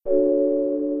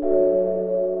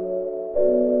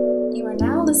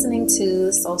listening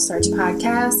to Soul Search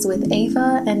Podcast with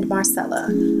Ava and Marcella,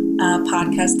 a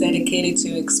podcast dedicated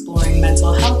to exploring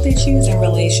mental health issues in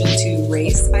relation to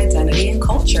race, identity, and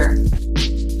culture.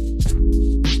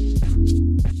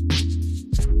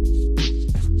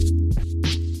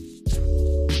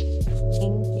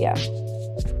 Yeah.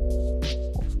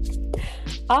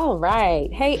 All right.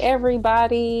 Hey,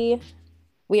 everybody.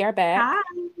 We are back.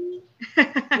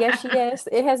 Hi. Yes.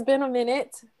 It has been a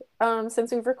minute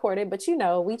since we've recorded, but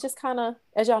we just kind of,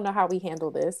 as y'all know how we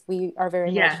handle this, we are very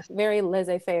much very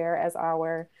laissez-faire, as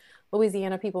our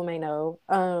Louisiana people may know,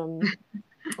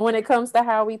 when it comes to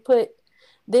how we put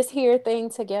this here thing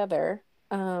together.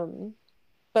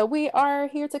 But we are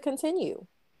here to continue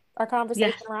our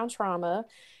conversation around trauma,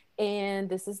 and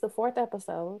this is the 4th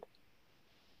episode,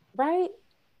 right?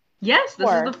 Yes, this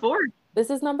is the 4th. This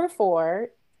is number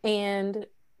 4, and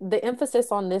the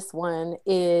emphasis on this one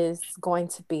is going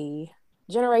to be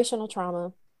generational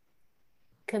trauma,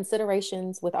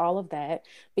 considerations with all of that,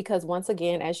 because once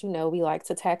again, as you know, we like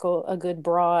to tackle a good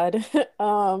broad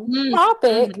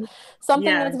topic,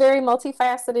 something that's very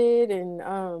multifaceted and,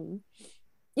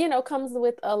 comes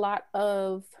with a lot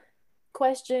of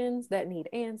questions that need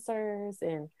answers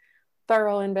and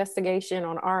thorough investigation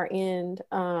on our end,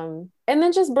 and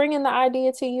then just bringing the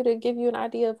idea to you to give you an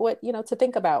idea of what to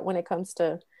think about when it comes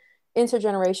to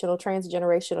intergenerational,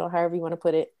 transgenerational, however you want to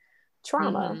put it,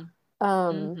 trauma.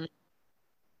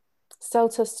 So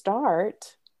to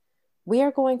start, we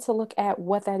are going to look at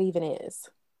what that even is.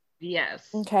 Yes.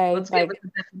 Okay. Let's get with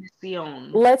the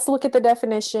definition. Let's look at the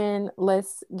definition.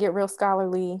 Let's get real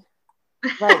scholarly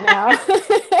right now.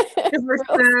 We're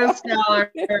so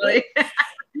scholarly.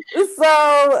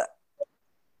 So,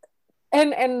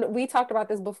 and we talked about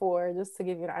this before, just to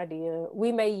give you an idea.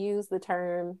 We may use the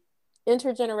term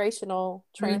intergenerational,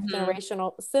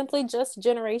 transgenerational, simply just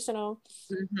generational,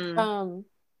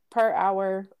 per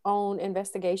our own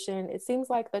investigation. It seems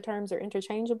like the terms are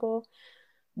interchangeable,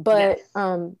 but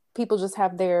people just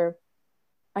have their,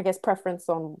 I guess, preference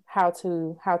on how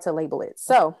to label it.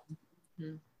 So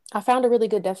I found a really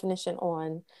good definition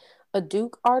on a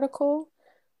Duke article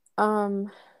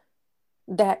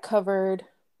that covered,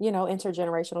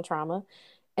 intergenerational trauma.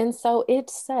 And so it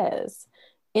says,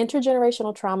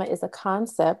 intergenerational trauma is a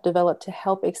concept developed to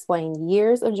help explain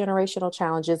years of generational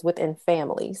challenges within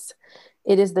families.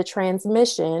 It is the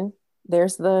transmission,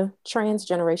 there's the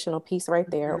transgenerational piece right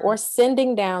there, or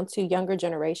sending down to younger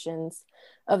generations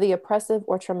of the oppressive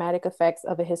or traumatic effects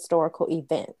of a historical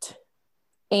event.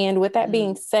 And with that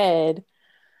being said,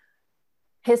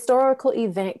 historical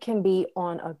event can be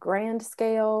on a grand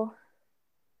scale,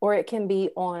 or it can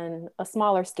be on a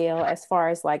smaller scale as far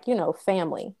as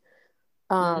family.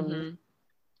 On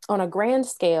a grand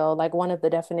scale, like one of the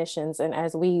definitions, and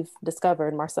as we've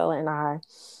discovered, Marcella and I,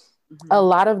 a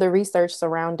lot of the research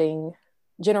surrounding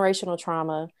generational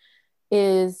trauma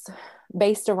is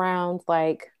based around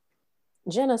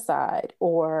genocide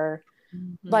or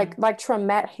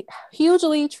traumatic,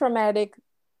 hugely traumatic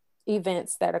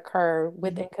events that occur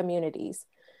within communities.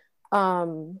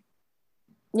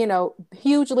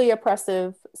 Hugely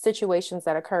oppressive situations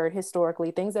that occurred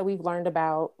historically, things that we've learned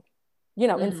about,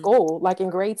 in school, like in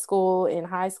grade school, in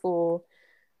high school,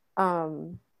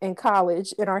 in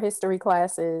college, in our history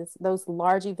classes, those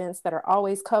large events that are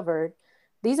always covered.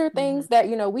 These are things that,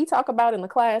 we talk about in the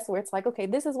class where it's like, okay,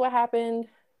 this is what happened.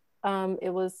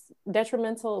 It was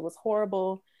detrimental. It was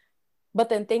horrible. But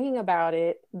then thinking about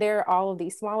it, there are all of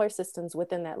these smaller systems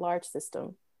within that large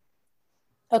system,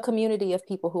 a community of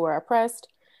people who are oppressed.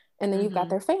 And then you've got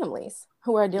their families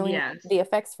who are dealing with the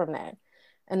effects from that.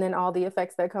 And then all the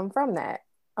effects that come from that.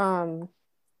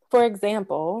 For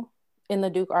example, in the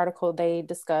Duke article, they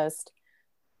discussed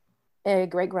a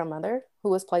great-grandmother who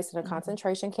was placed in a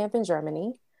concentration camp in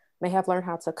Germany may have learned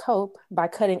how to cope by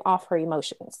cutting off her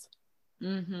emotions.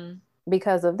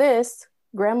 Because of this,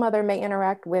 grandmother may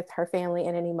interact with her family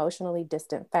in an emotionally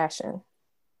distant fashion.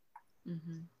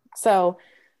 So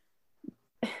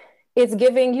it's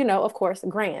giving, of course,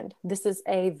 grand. This is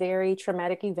a very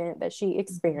traumatic event that she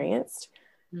experienced.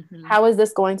 How is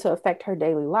this going to affect her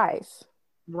daily life?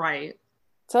 Right.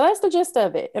 So that's the gist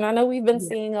of it. And I know we've been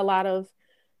seeing a lot of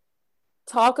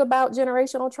talk about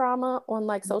generational trauma on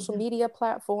social media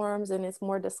platforms, and it's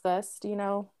more discussed,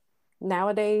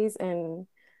 nowadays. And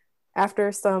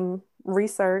after some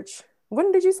research,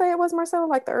 when did you say it was, Marcella?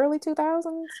 The early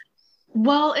 2000s?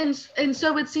 Well, and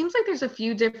so it seems like there's a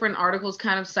few different articles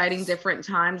kind of citing different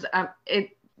times.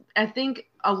 I think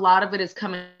a lot of it is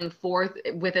coming forth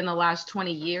within the last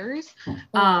 20 years.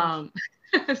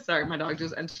 Sorry, my dog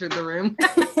just entered the room.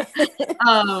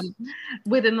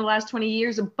 within the last 20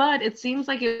 years, but it seems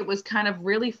like it was kind of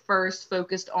really first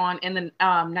focused on in the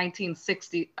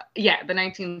 1960s. Yeah, the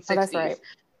 1960s. Oh, that's right.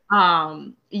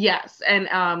 Yes.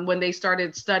 And when they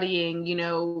started studying,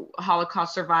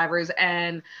 Holocaust survivors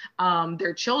and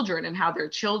their children and how their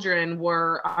children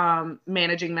were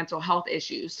managing mental health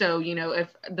issues. So, if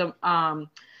the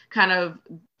kind of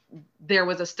there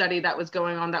was a study that was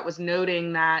going on that was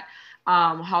noting that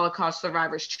Holocaust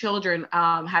survivors' children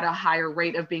had a higher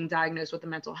rate of being diagnosed with a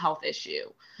mental health issue.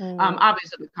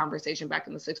 Obviously, the conversation back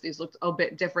in the 60s looked a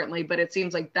bit differently, but it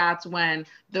seems like that's when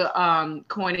the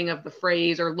coining of the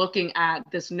phrase or looking at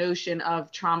this notion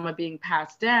of trauma being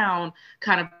passed down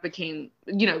kind of became,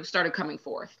 started coming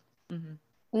forth.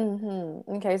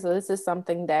 Okay, so this is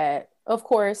something that, of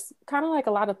course, kind of like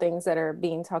a lot of things that are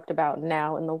being talked about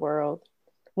now in the world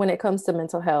when it comes to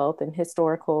mental health and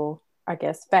historical, I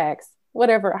guess, facts,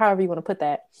 whatever, however you want to put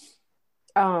that.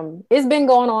 It's been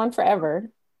going on forever.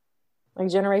 Like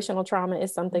generational trauma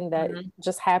is something that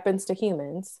just happens to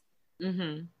humans.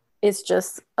 It's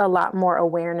just a lot more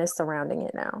awareness surrounding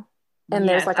it now. And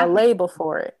there's like a label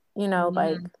for it,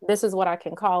 like this is what I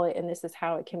can call it, and this is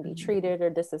how it can be treated, or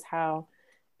this is how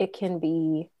it can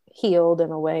be healed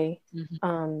in a way.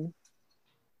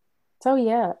 So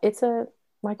yeah, it's a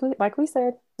like we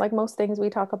said, like most things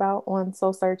we talk about on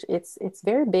Soul Search, it's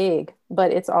very big,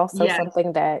 but it's also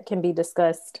something that can be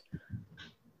discussed,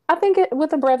 I think,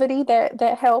 with a brevity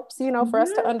that helps, for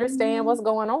us to understand what's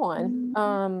going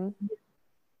on.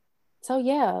 So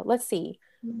yeah, let's see.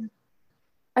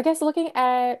 I guess looking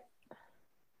at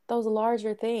those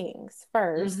larger things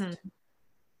first.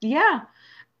 Yeah.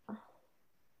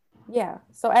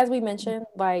 So as we mentioned,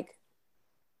 like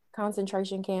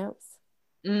concentration camps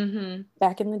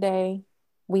back in the day,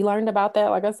 we learned about that,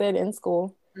 like I said, in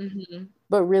school,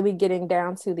 but really getting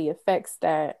down to the effects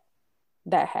that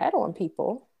had on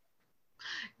people.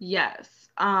 Yes.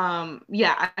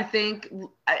 I think,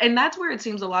 and that's where it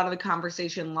seems a lot of the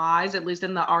conversation lies, at least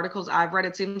in the articles I've read.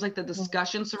 It seems like the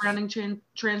discussion surrounding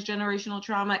transgenerational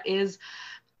trauma is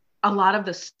a lot of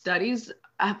the studies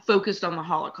focused on the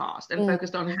Holocaust and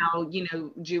focused on how,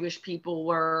 Jewish people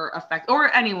were affected,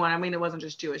 or anyone. I mean, it wasn't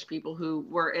just Jewish people who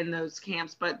were in those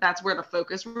camps, but that's where the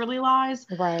focus really lies.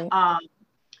 Right.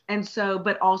 And so,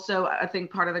 but also I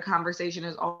think part of the conversation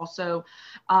is also,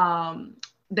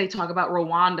 they talk about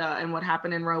Rwanda and what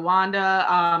happened in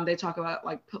Rwanda. They talk about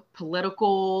like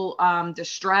political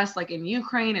distress, like in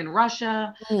Ukraine and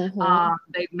Russia.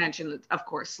 They mentioned, of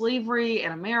course, slavery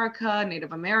in America,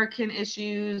 Native American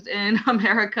issues in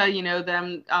America,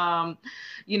 the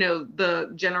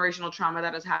generational trauma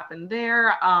that has happened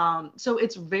there. So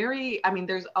it's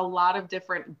there's a lot of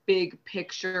different big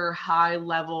picture, high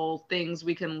level things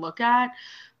we can look at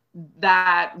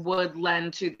that would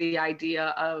lend to the idea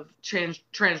of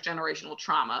transgenerational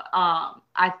trauma.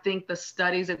 I think the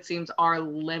studies, it seems, are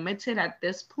limited at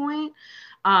this point.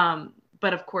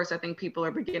 But of course, I think people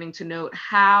are beginning to note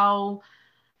how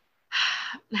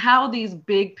these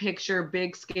big picture,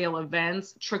 big scale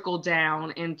events trickle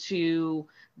down into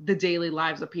the daily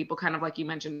lives of people, kind of like you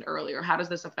mentioned earlier. How does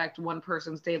this affect one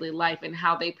person's daily life and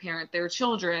how they parent their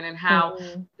children and how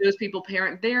those people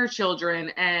parent their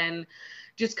children, and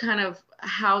just kind of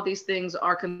how these things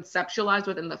are conceptualized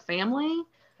within the family,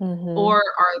 or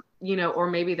or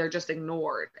maybe they're just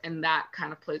ignored, and that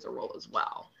kind of plays a role as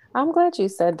well. I'm glad you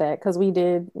said that, because we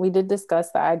did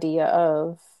discuss the idea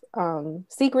of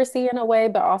secrecy in a way,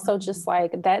 but also just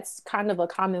like that's kind of a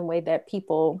common way that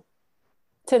people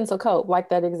tend to cope, like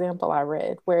that example I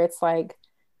read, where it's like,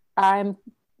 I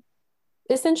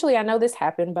know this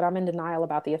happened, but I'm in denial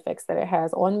about the effects that it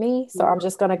has on me. So I'm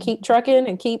just going to keep trucking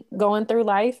and keep going through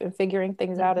life and figuring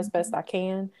things out as best I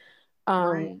can.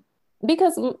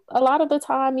 Because a lot of the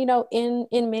time, in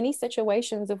many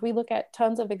situations, if we look at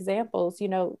tons of examples,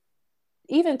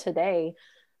 even today,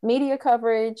 media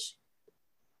coverage,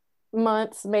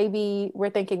 months, maybe we're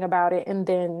thinking about it. And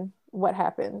then what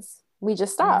happens? We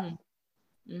just stop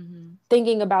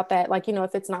thinking about that. Like,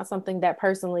 if it's not something that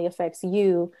personally affects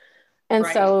you. And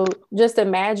so just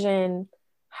imagine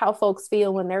how folks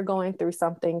feel when they're going through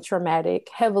something traumatic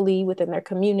heavily within their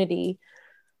community,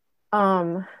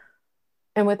 and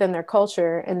within their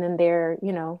culture. And then they're,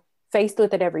 faced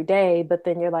with it every day. But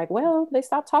then you're like, well, they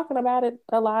stopped talking about it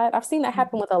a lot. I've seen that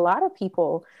happen with a lot of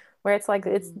people, where it's like,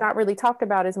 it's not really talked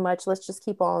about as much. Let's just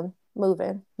keep on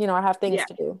moving. I have things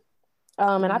to do.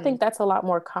 And I think that's a lot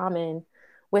more common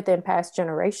within past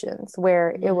generations, where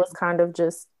it was kind of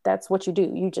just, that's what you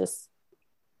do. You just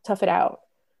tough it out.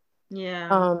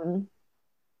 Because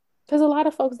a lot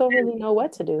of folks don't really know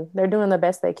what to do. They're doing the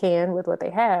best they can with what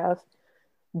they have.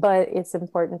 But it's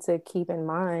important to keep in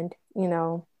mind, you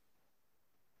know,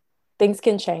 things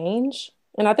can change.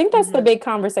 And I think that's the big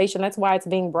conversation. That's why it's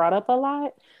being brought up a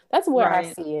lot. That's where I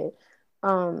Right. see it.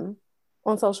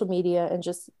 On social media and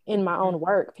just in my own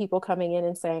work, people coming in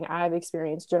and saying, I've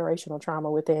experienced generational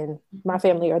trauma within my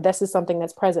family, or this is something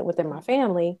that's present within my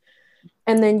family.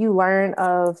 And then you learn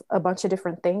of a bunch of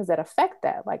different things that affect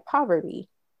that, like poverty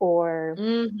or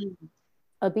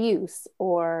abuse,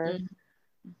 or,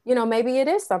 you know, maybe it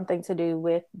is something to do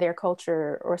with their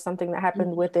culture or something that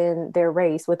happened within their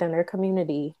race, within their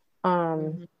community.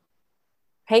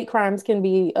 Hate crimes can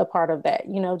be a part of that,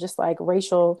 you know, just like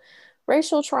racial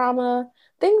trauma,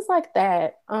 things like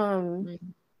that.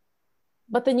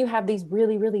 But then you have these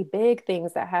really, really big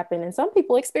things that happen, and some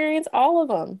people experience all of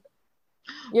them.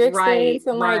 You're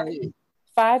experiencing like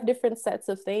 5 different sets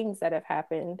of things that have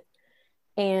happened.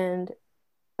 And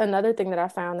another thing that I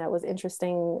found that was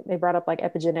interesting, they brought up like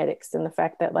epigenetics and the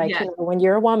fact that like, you know, when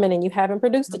you're a woman and you haven't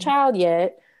produced a child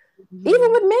yet,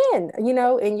 even with men, you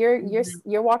know, and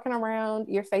you're walking around,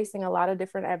 you're facing a lot of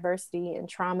different adversity and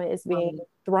trauma is being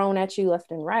thrown at you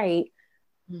left and right.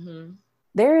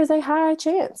 There is a high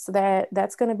chance that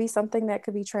that's going to be something that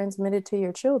could be transmitted to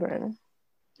your children.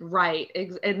 Right.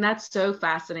 And that's so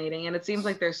fascinating. And it seems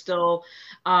like they're still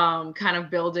kind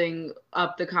of building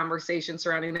up the conversation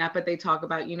surrounding that. But they talk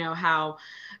about, you know, how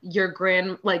your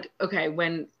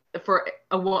when for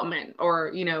a woman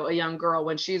or, you know, a young girl,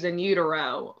 when she's in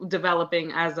utero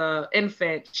developing as a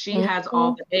infant, she has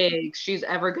all the eggs she's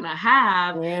ever going to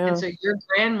have. And so your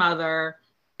grandmother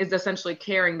is essentially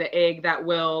carrying the egg that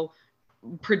will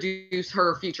produce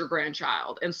her future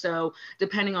grandchild. And so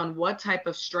depending on what type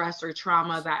of stress or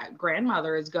trauma that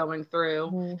grandmother is going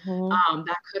through,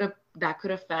 that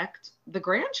could affect the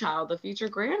grandchild, the future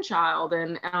grandchild.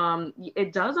 And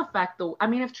it does affect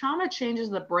if trauma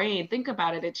changes the brain, think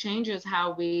about it, it changes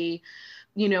how we,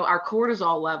 you know, our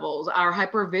cortisol levels, our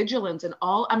hypervigilance and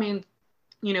all,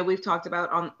 you know, we've talked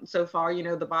about on so far, you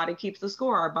know, the body keeps the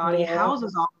score, our body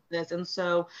houses all of this. And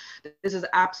so this is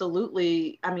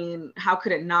absolutely, how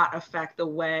could it not affect the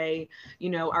way,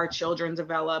 you know, our children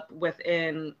develop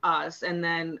within us? And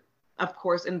then of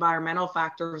course, environmental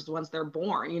factors once they're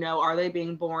born, you know, are they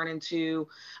being born into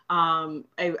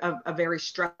a very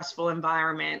stressful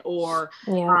environment, or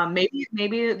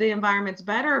maybe the environment's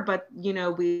better, but, you know,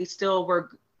 we still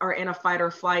are in a fight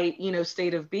or flight, you know,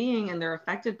 state of being, and they're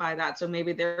affected by that. So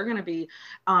maybe they're going to be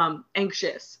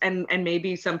anxious, and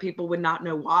maybe some people would not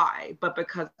know why, but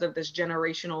because of this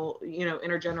generational, you know,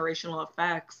 intergenerational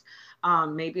effects,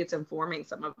 maybe it's informing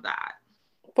some of that.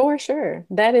 For sure.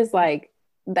 That is like,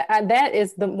 that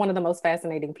is one of the most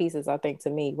fascinating pieces, I think, to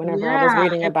me, whenever I was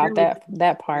reading about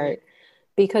that part,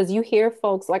 because you hear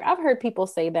folks, like I've heard people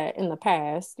say that in the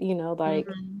past, you know, like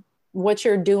what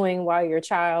you're doing while your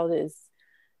child is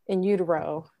in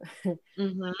utero,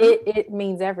 it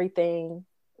means everything.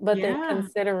 But then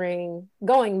considering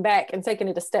going back and taking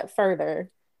it a step further,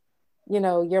 you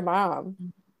know, your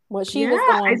mom, what she was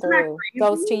going through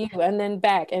goes to you, and then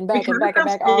back and back and back and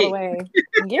back all the way.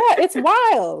 It's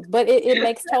wild, but it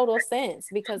makes total sense,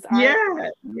 because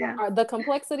the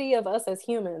complexity of us as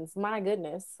humans, my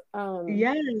goodness.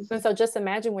 And so just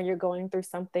imagine when you're going through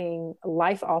something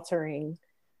life altering,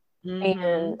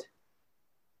 and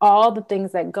all the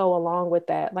things that go along with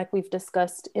that, like we've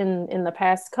discussed in the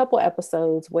past couple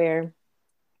episodes, where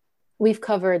we've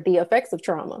covered the effects of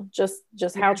trauma, just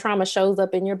how trauma shows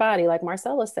up in your body, like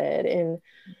Marcella said, and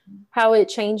how it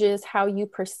changes how you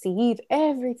perceive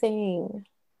everything.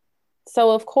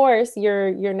 So of course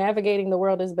you're navigating the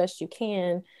world as best you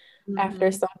can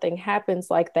after something happens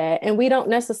like that. And we don't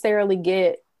necessarily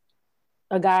get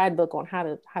a guidebook on how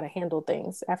to handle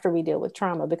things after we deal with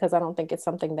trauma, because I don't think it's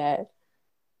something that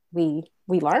we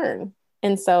learn.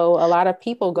 And so a lot of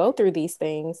people go through these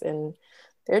things and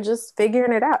they're just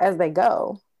figuring it out as they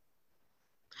go.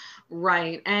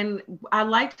 Right. And I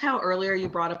liked how earlier you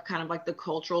brought up kind of like the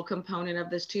cultural component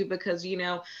of this too, because, you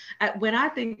know, when I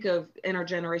think of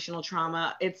intergenerational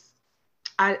trauma,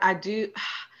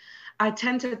 I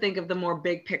tend to think of the more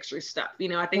big picture stuff. You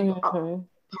know, I think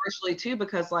partially too,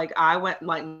 because like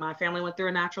my family went through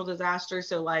a natural disaster.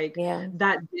 So like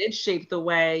that did shape the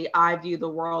way I view the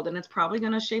world, and it's probably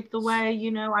going to shape the way,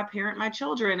 you know, I parent my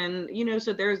children. And, you know,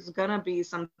 so there's going to be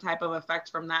some type of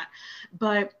effect from that.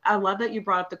 But I love that you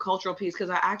brought up the cultural piece, because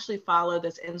I actually follow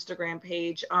this Instagram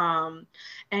page and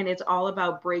it's all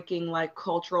about breaking like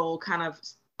cultural kind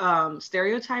of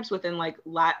stereotypes within like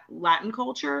Latin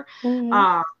culture.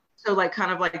 So like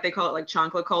kind of like they call it like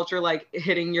chancla culture, like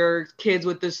hitting your kids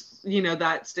with this, you know,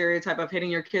 that stereotype of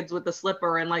hitting your kids with the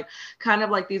slipper, and like kind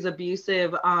of like these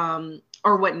abusive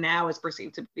or what now is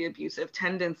perceived to be abusive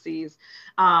tendencies,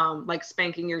 like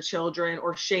spanking your children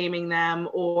or shaming them,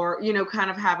 or, you know,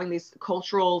 kind of having these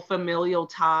cultural familial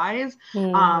ties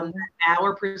that now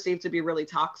are perceived to be really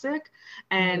toxic.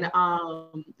 And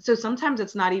so sometimes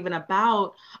it's not even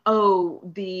about, oh,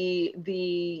 the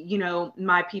you know,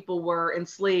 my people were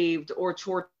enslaved or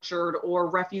tortured or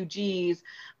refugees.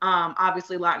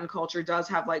 Obviously Latin culture does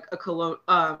have like a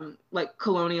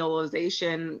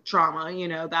colonialization trauma, you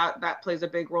know, that plays a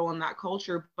big role in that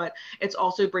culture, but it's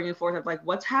also bringing forth of like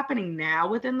what's happening now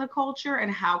within the culture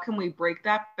and how can we break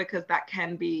that, because that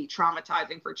can be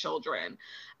traumatizing for children.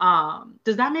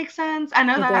 Does that make sense? I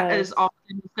know that is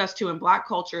often discussed too in Black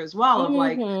culture as well, of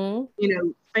like, you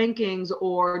know, spankings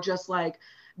or just like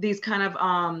these kind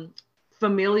of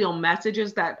familial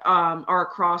messages that are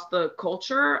across the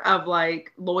culture of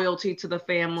like loyalty to the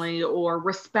family or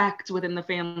respect within the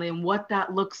family and what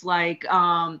that looks like,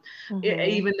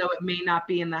 even though it may not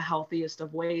be in the healthiest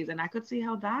of ways. And I could see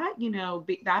how that, you know,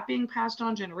 that being passed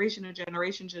on generation to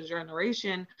generation to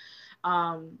generation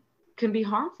can be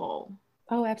harmful.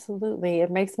 Oh, absolutely. It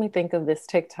makes me think of this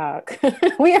TikTok.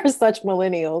 We are such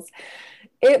millennials.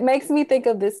 It makes me think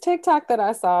of this TikTok that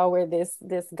I saw where this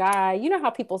guy, you know how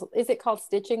people, is it called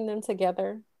stitching them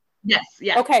together? Yes.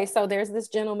 Yeah. Okay. So there's this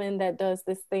gentleman that does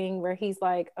this thing where he's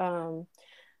like,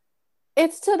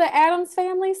 it's to the Addams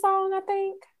Family song, I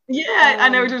think. Yeah, I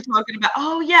know what you're talking about.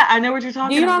 Oh yeah, I know what you're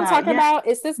talking about. You know what I'm talking about?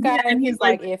 It's this guy and he's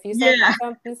like, if you say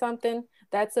something,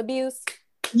 that's abuse.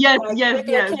 Yes, with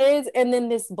your kids, and then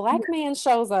this Black man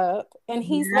shows up and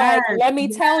he's like, let me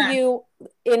tell you,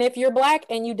 and if you're Black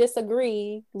and you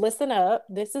disagree, listen up,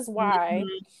 this is why.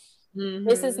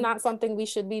 This is not something we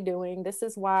should be doing. This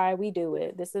is why we do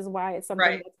it. This is why it's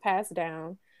something that's passed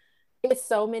down. It's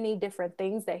so many different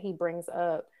things that he brings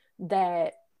up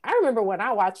that I remember when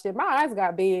I watched it, my eyes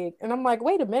got big and I'm like,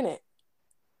 wait a minute.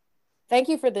 Thank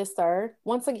you for this, sir.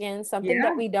 Once again, something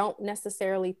that we don't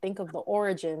necessarily think of the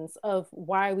origins of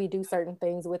why we do certain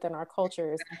things within our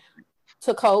cultures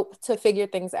to cope, to figure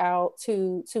things out,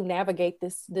 to navigate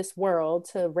this world,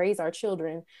 to raise our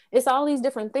children. It's all these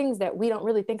different things that we don't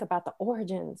really think about the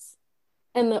origins.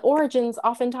 And the origins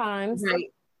oftentimes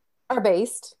are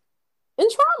based in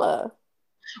trauma.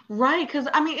 Right, because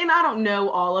I mean, and I don't know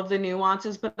all of the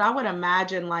nuances, but I would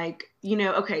imagine like, you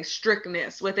know, okay,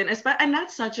 strictness within, and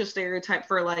that's such a stereotype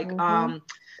for like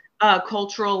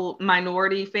cultural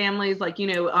minority families. Like, you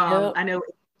know, I know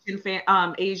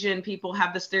Asian people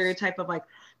have the stereotype of like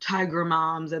tiger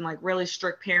moms and like really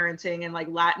strict parenting, and like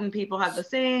Latin people have the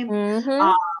same.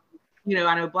 You know,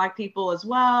 I know Black people as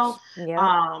well.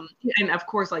 And of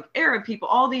course, like Arab people,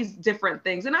 all these different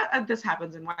things. And this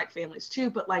happens in white families too,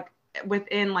 but like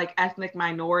within like ethnic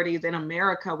minorities in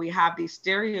America, we have these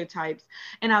stereotypes.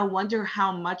 And I wonder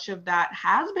how much of that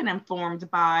has been informed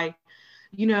by,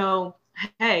 you know,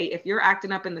 hey, if you're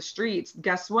acting up in the streets,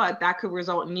 guess what? That could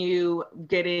result in you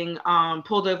getting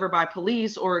pulled over by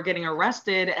police or getting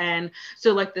arrested. And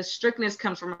so like the strictness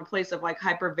comes from a place of like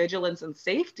hypervigilance and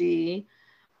safety.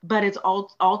 But it's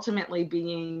ultimately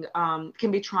being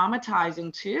can be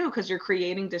traumatizing too, because you're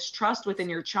creating distrust within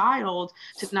your child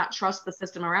to not trust the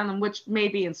system around them, which may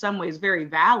be in some ways very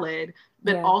valid,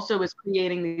 but also is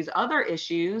creating these other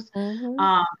issues.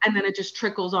 And then it just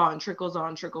trickles on.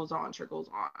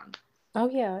 Oh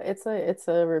yeah, it's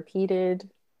a repeated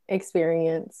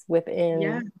experience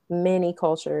within many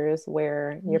cultures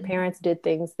where your parents did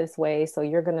things this way, so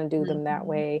you're gonna do them that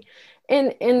way,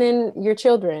 and then your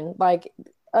children, like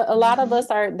a lot of us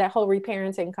are that whole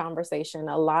reparenting conversation.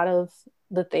 A lot of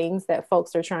the things that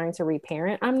folks are trying to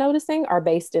reparent, I'm noticing, are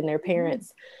based in their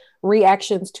parents'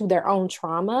 reactions to their own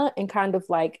trauma and kind of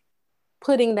like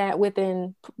putting that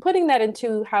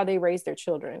into how they raise their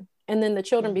children. And then the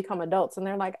children become adults and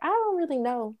they're like, I don't really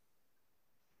know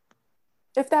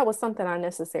if that was something I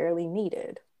necessarily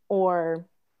needed, or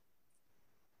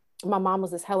my mom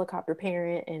was this helicopter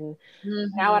parent and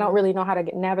now I don't really know how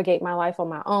to navigate my life on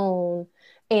my own.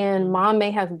 And mom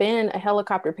may have been a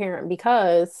helicopter parent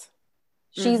because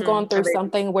she's gone through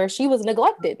something where she was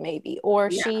neglected maybe, or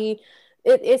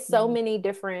it's so many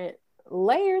different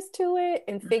layers to it,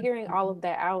 and figuring all of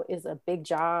that out is a big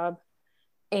job.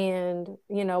 And,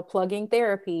 you know, plugging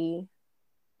therapy,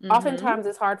 oftentimes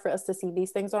it's hard for us to see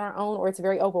these things on our own, or it's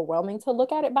very overwhelming to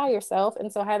look at it by yourself. And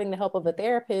so having the help of a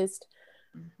therapist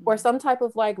or some type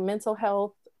of like mental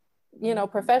health, you know,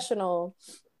 professional,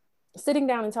 sitting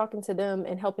down and talking to them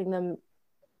and helping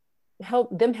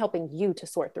you to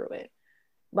sort through it.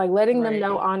 Like letting them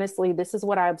know, honestly, this is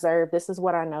what I observed. This is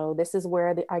what I know. This is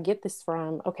where I get this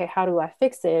from. Okay, how do I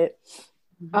fix it?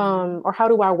 Or how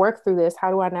do I work through this?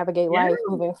 How do I navigate Yeah. life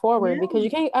moving forward? Yeah. Because you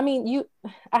can't, I mean,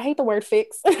 I hate the word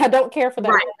fix. I don't care for that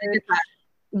Right. word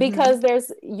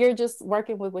because you're just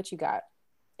working with what you got.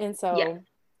 And so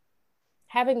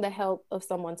having the help of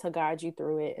someone to guide you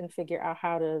through it and figure out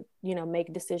how to,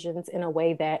 make decisions in a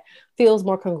way that feels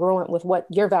more congruent with what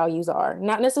your values are,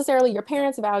 not necessarily your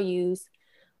parents' values,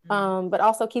 but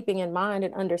also keeping in mind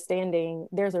and understanding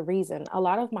there's a reason. A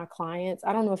lot of my clients,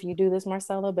 I don't know if you do this,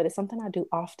 Marcella, but it's something I do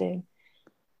often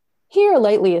here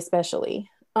lately, especially.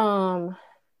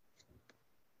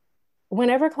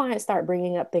 Whenever clients start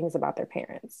bringing up things about their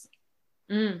parents,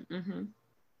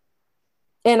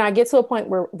 and I get to a point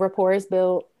where rapport is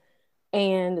built,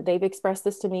 and they've expressed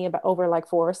this to me about over like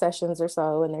 4 sessions or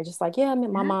so, and they're just like, yeah,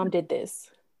 my mom did this,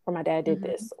 or my dad did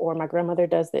this, or my grandmother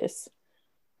does this.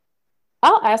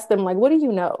 I'll ask them, like, what do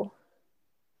you know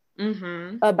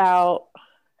about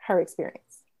her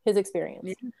experience, his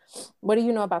experience? What do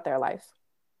you know about their life?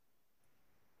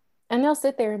 And they'll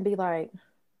sit there and be like,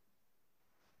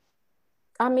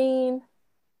 I mean,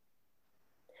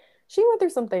 she went through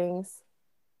some things.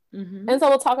 And so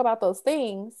we'll talk about those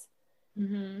things.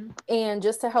 And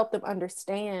just to help them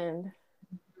understand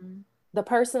the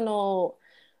personal,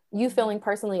 you feeling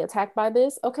personally attacked by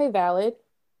this, okay, valid.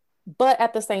 But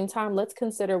at the same time, let's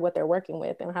consider what they're working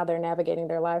with and how they're navigating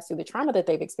their lives through the trauma that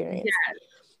they've experienced.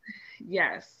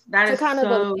 Yes. That to is kind so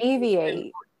of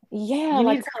alleviate. Yeah, you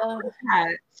like need to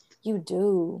that. You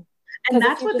do. And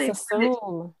that's what they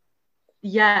assume.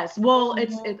 Yes. Well,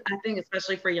 it's I think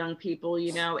especially for young people,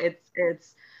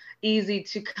 it's easy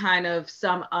to kind of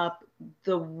sum up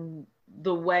the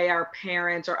way our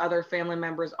parents or other family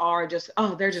members are just,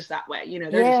 they're just that way.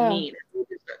 They're just mean. They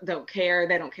just don't care.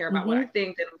 They don't care about what I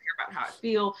think. They don't care about how I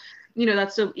feel.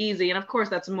 That's so easy. And of course,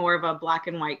 that's more of a black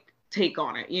and white take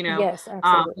on it, Yes,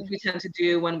 absolutely. which we tend to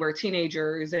do when we're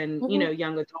teenagers and,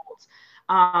 young adults.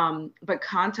 But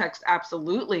context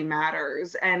absolutely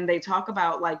matters. And they talk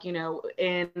about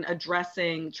in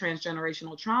addressing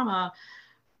transgenerational trauma,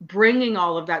 bringing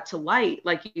all of that to light,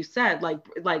 like you said,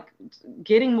 like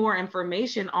getting more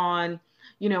information on,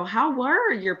 how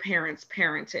were your parents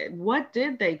parented? What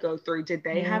did they go through? Did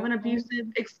they have an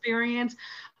abusive experience?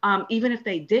 Even if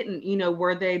they didn't,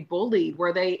 were they bullied?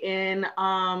 Were they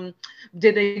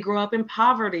did they grow up in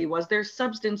poverty? Was there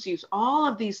substance use? All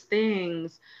of these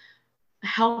things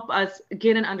help us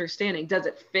get an understanding. Does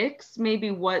it fix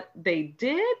maybe what they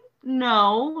did?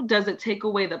 No. Does it take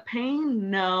away the pain?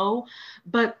 No.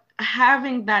 But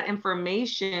having that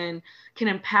information can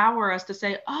empower us to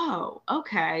say, oh,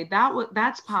 okay,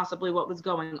 that's possibly what was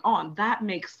going on. That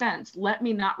makes sense. Let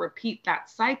me not repeat that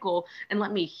cycle and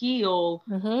let me heal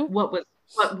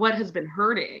what has been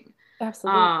hurting.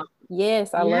 Absolutely.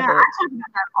 Yes, I love it. I talk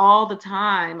about that all the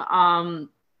time.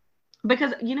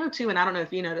 Because, too, and I don't know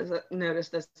if you notice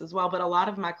this as well, but a lot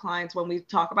of my clients, when we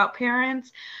talk about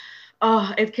parents,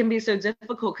 it can be so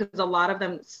difficult because a lot of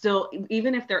them still,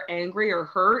 even if they're angry or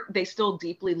hurt, they still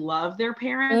deeply love their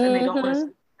parents and they don't want to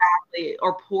speak badly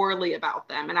or poorly about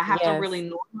them. And I have to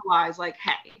really normalize, like,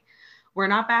 hey, we're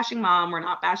not bashing mom, we're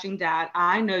not bashing dad.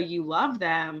 I know you love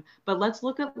them, but let's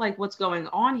look at what's going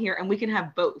on here. And we can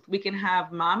have both. We can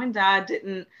have mom and dad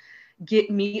didn't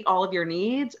meet all of your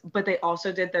needs, but they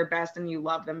also did their best and you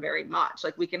love them very much.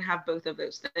 We can have both of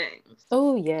those things.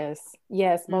 Oh, yes.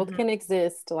 Both can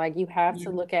exist. You have to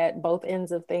look at both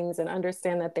ends of things and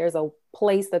understand that there's a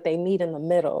place that they meet in the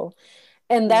middle,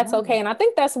 and that's okay. And I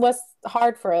think that's what's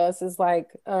hard for us is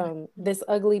this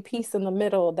ugly piece in the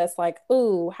middle that's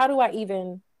ooh, how do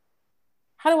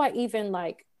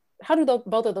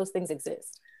both of those things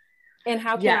exist? And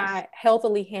how can I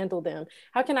healthily handle them?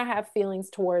 How can I have feelings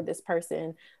toward this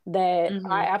person that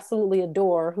I absolutely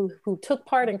adore, who took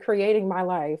part in creating my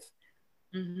life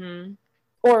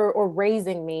or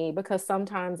raising me? Because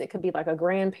sometimes it could be a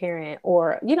grandparent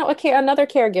or, another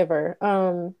caregiver.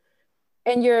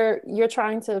 And you're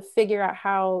trying to figure out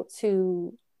how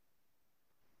to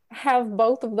have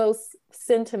both of those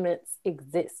sentiments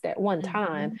exist at one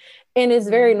time. And it's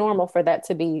very normal for that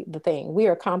to be the thing. We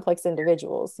are complex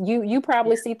individuals. You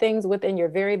probably see things within your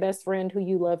very best friend who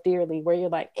you love dearly where you're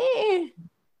like, and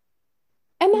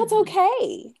that's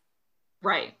okay.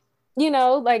 Right.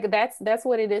 That's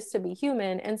what it is to be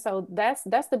human. And so that's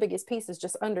the biggest piece, is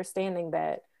just understanding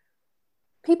that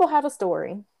people have a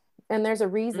story and there's a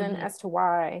reason as to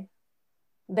why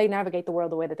they navigate the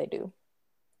world the way that they do.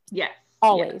 Yes.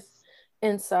 Always. Yes.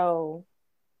 And so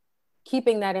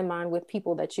keeping that in mind with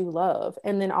people that you love,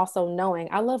 and then also knowing,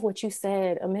 I love what you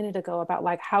said a minute ago about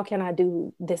how can I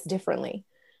do this differently?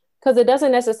 Because it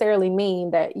doesn't necessarily mean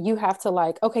that you have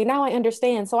to okay, now I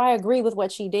understand, so I agree with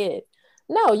what she did.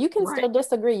 No, you can Right. still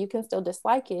disagree. You can still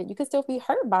dislike it. You can still be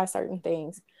hurt by certain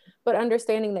things, but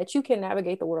understanding that you can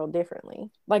navigate the world differently,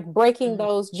 like breaking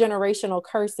those generational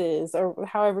curses or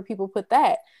however people put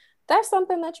that, that's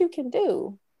something that you can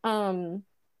do.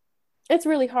 It's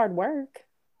really hard work,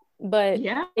 but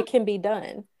Yeah. it can be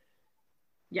done.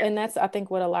 Yes. And that's, I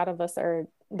think, what a lot of us are,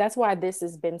 that's why this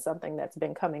has been something that's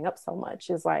been coming up so much,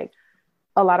 is like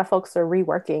a lot of folks are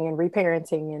reworking and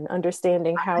reparenting and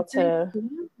understanding how to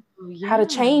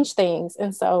change things.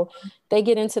 And so they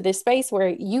get into this space where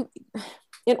you,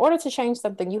 in order to change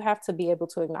something, you have to be able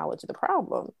to acknowledge the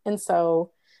problem. And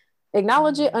so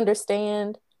acknowledge it,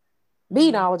 understand,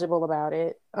 be knowledgeable about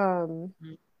it,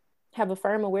 have a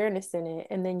firm awareness in it.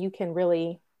 And then you can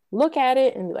really look at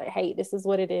it and be like, hey, this is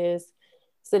what it is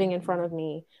sitting in front of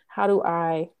me. How do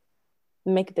I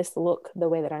make this look the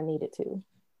way that I need it to?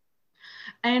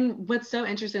 And what's so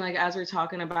interesting, like as we're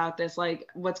talking about this, like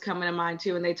what's coming to mind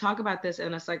too, and they talk about this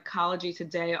in a Psychology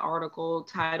Today article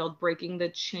titled "Breaking the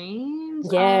Chains."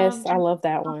 Yes, I love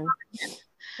that one.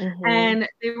 And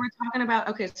they were talking about,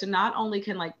 okay, so not only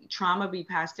can like trauma be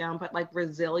passed down, but like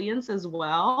resilience as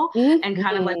well. And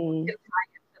kind of like what can tie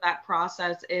into that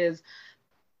process is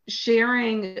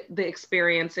sharing the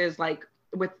experiences, like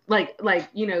with like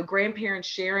you know, grandparents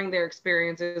sharing their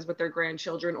experiences with their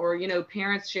grandchildren, or you know,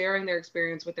 parents sharing their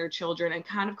experience with their children, and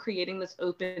kind of creating this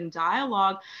open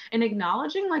dialogue and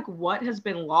acknowledging like what has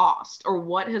been lost or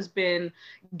what has been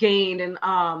gained. And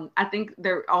I think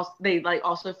they like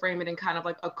also frame it in kind of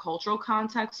like a cultural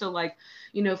context. So like,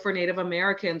 you know, for Native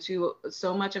Americans, who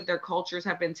so much of their cultures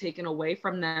have been taken away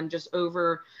from them just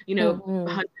over, you know,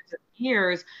 hundreds of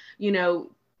years, you know,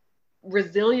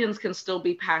 resilience can still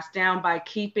be passed down by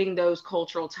keeping those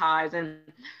cultural ties and,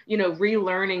 you know,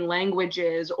 relearning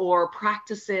languages or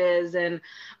practices, and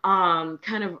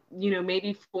kind of, you know,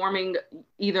 maybe forming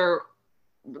either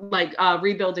like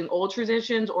rebuilding old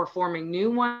traditions or forming new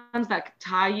ones that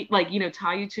tie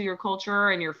you to your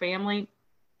culture and your family.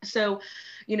 So,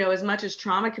 you know, as much as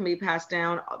trauma can be passed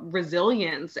down,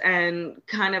 resilience and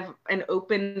kind of an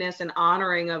openness and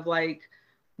honoring of like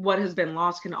what has been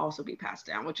lost can also be passed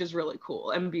down, which is really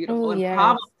cool and beautiful, and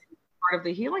probably part of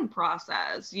the healing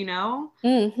process, you know?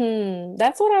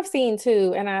 That's what I've seen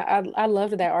too. And I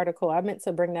loved that article. I meant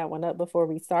to bring that one up before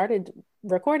we started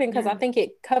recording, because I think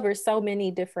it covers so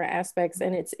many different aspects,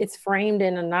 and it's framed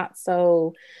in a not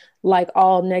so like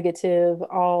all negative,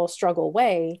 all struggle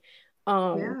way.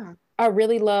 I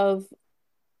really love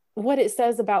what it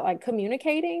says about like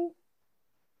communicating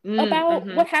about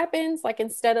what happens, like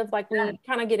instead of like we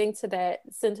kind of get into that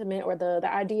sentiment or the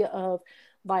idea of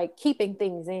like keeping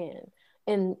things in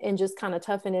and just kind of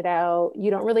toughing it out. You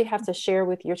don't really have to share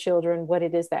with your children what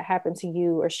it is that happened to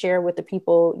you, or share with the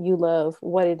people you love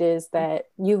what it is that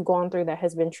you've gone through that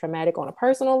has been traumatic on a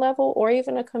personal level or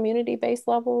even a community-based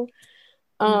level.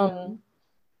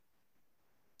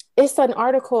 It's an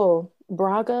article,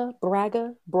 Braga,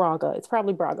 it's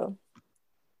probably Braga,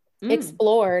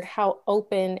 explored how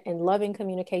open and loving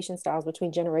communication styles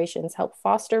between generations help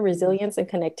foster resilience and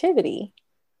connectivity.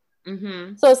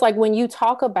 So it's like when you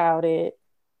talk about it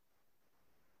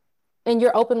and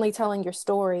you're openly telling your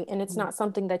story, and it's not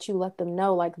something that you let them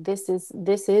know like this is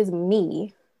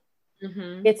me.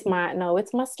 It's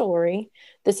my story.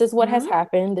 This is what has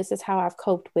happened. This is how I've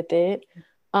coped with it.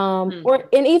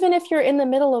 And even if you're in the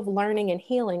middle of learning and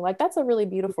healing, like that's a really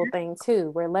beautiful thing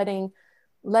too. We're letting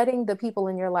the people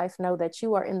in your life know that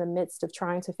you are in the midst of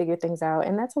trying to figure things out,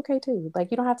 and that's okay too. Like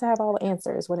you don't have to have all the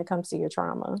answers when it comes to your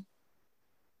trauma.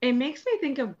 It makes me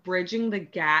think of bridging the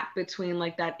gap between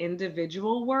like that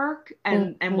individual work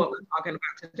and what we're talking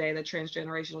about today, the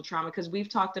transgenerational trauma, because we've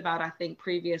talked about, I think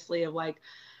previously, of like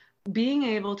being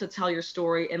able to tell your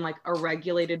story in like a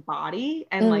regulated body,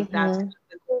 and like that's the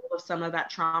goal of some of that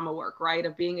trauma work, right?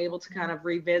 Of being able to kind of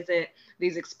revisit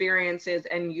these experiences,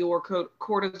 and your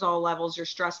cortisol levels, your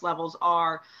stress levels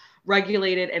are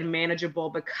regulated and manageable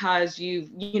because you've,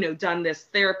 you know, done this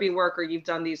therapy work or you've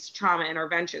done these trauma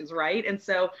interventions, right? And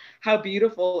so how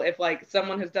beautiful if like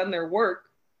someone has done their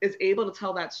work, is able to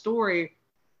tell that story,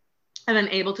 and then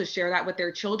able to share that with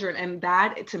their children. And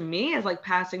that to me is like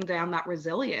passing down that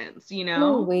resilience, you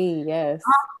know? Yes.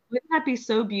 Wouldn't that be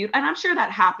so beautiful? And I'm sure that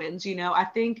happens, you know, I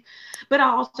think, but I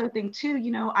also think too,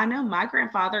 you know, I know my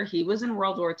grandfather, he was in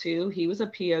World War II. He was a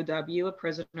POW, a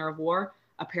prisoner of war,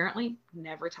 apparently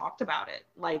never talked about it.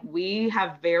 Like we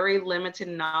have very limited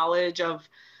knowledge of,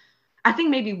 I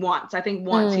think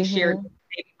once he shared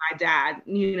maybe my dad,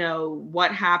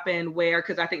 what happened where,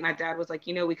 because I think my dad was like,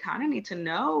 we kind of need to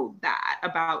know that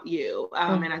about you.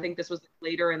 And I think this was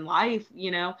later in life,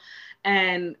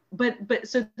 and but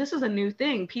so this is a new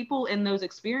thing. People in those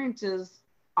experiences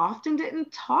often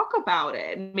didn't talk about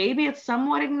it. Maybe it's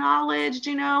somewhat acknowledged,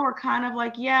 or kind of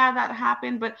like, yeah, that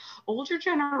happened. But older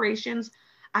generations,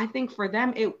 I think for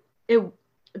them,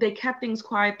 they kept things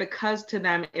quiet because to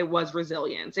them it was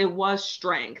resilience, it was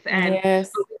strength. And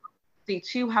yes. see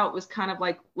too how it was kind of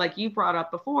like you brought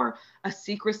up before, a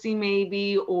secrecy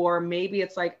maybe, or maybe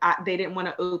it's like they didn't want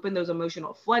to open those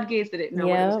emotional floodgates. They didn't know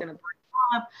what it was going to bring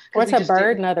up, or to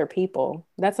burden other people.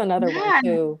 That's another one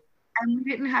too. And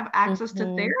we didn't have access to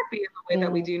therapy in the way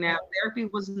that we do now. Therapy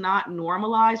was not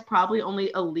normalized. Probably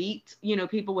only elite,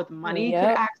 people with money could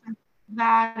access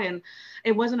that. And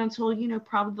it wasn't until,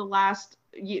 probably the last,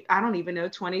 I don't even know,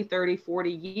 20, 30,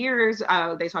 40 years,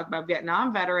 they talk about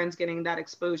Vietnam veterans getting that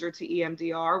exposure to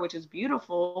EMDR, which is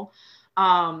beautiful.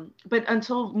 But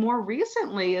until more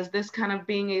recently is this kind of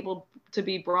being able to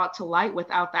be brought to light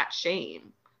without that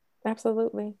shame.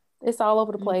 Absolutely. It's all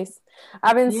over the place.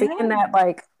 I've been seeing that,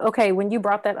 like, okay, when you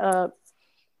brought that up,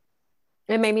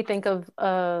 it made me think of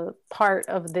a part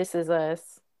of This Is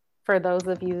Us. For those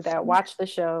of you that watch the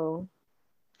show,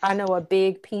 I know a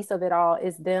big piece of it all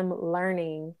is them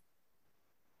learning.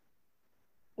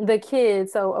 The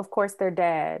kids, so of course their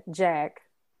dad, Jack,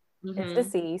 is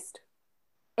deceased.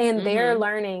 And they're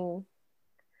learning,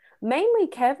 mainly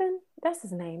Kevin, that's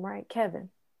his name, right? Kevin.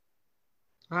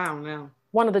 I don't know.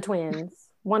 One of the twins.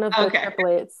 One of the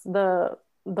triplets, the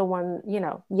one,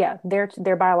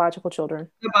 they're biological children.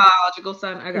 The biological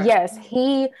son. Okay. Yes,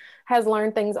 he has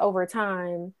learned things over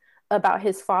time about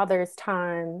his father's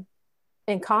time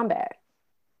in combat.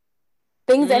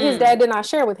 Things that his dad did not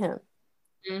share with him.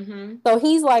 So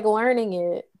he's like learning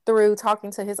it through talking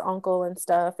to his uncle and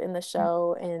stuff in the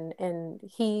show. And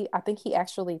I think he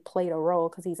actually played a role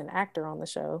because he's an actor on the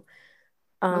show.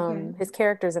 His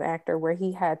character's an actor where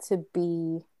he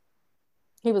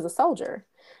was a soldier.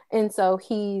 And so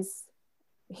he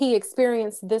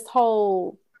experienced this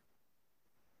whole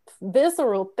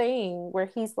visceral thing where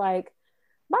he's like,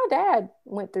 my dad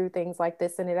went through things like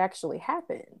this and it actually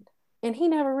happened. And he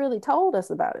never really told us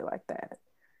about it like that.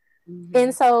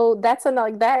 And so that's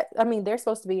like that. I mean, they're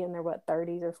supposed to be in their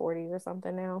 30s or 40s or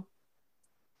something now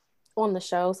on the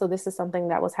show. So this is something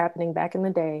that was happening back in the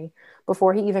day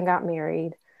before he even got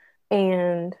married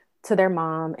and to their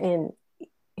mom. And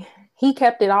he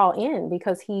kept it all in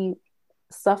because he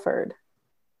suffered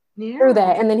through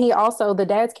that. And then he also, the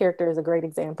dad's character is a great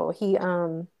example.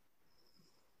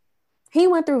 He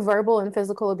went through verbal and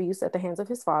physical abuse at the hands of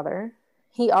his father.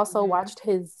 He also watched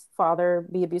his father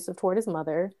be abusive toward his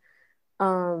mother.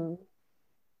 And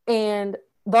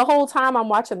the whole time I'm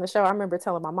watching the show, I remember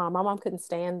telling my mom couldn't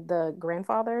stand the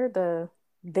grandfather,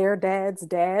 their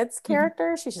dad's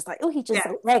character. She's just like, oh, he's just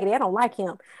so raggedy. I don't like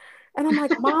him. And I'm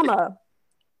like, Mama,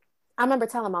 I remember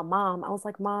telling my mom, I was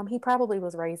like, Mom, he probably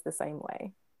was raised the same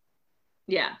way.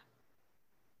 Yeah.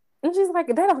 And she's like,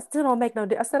 that still don't make no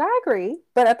difference. I said, I agree.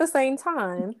 But at the same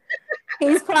time,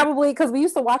 he's probably, because we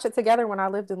used to watch it together when I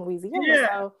lived in Louisiana. Yeah.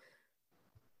 So,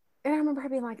 and I remember her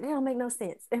being like, that don't make no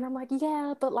sense. And I'm like,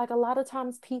 yeah, but like a lot of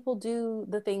times people do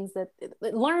the things that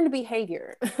learned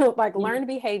behavior, learned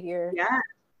behavior. Yeah.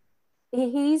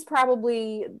 He's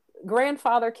probably,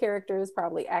 grandfather character is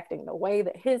probably acting the way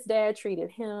that his dad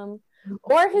treated him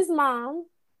or his mom,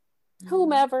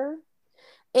 whomever.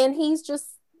 And he's just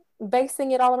basing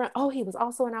it all around, oh, he was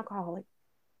also an alcoholic.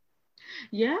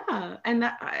 Yeah. And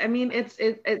that, I mean, it's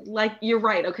like, you're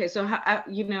right. Okay. So,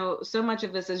 so much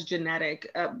of this is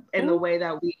genetic in the way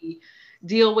that we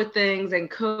deal with things and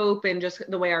cope and just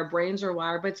the way our brains are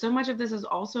wired. But so much of this is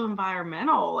also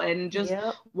environmental and just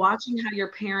watching how your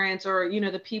parents or,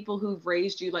 the people who've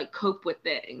raised you like cope with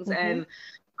things and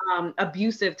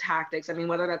abusive tactics. I mean,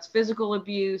 whether that's physical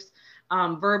abuse,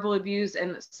 verbal abuse,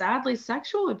 and sadly,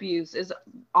 sexual abuse is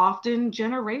often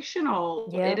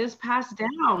generational. It is passed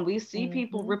down. We see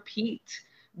people repeat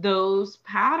those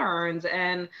patterns.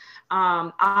 And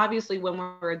obviously, when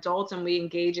we're adults and we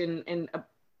engage in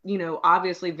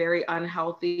obviously very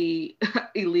unhealthy,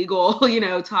 illegal,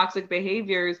 toxic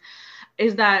behaviors,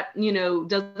 is that,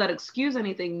 does that excuse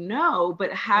anything? No,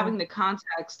 but having the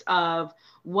context of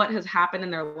what has happened in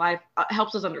their life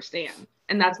helps us understand.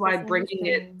 And that's why bringing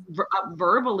it up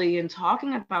verbally and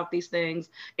talking about these things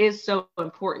is so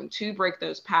important to break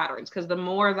those patterns. Because the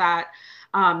more that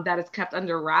that is kept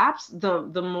under wraps,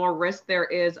 the more risk there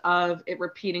is of it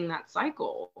repeating that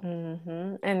cycle.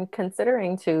 And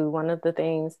considering too, one of the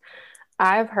things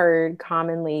I've heard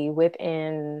commonly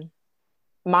within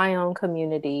my own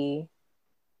community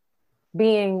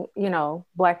being,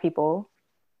 Black people,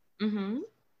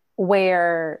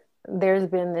 where there's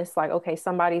been this like, okay,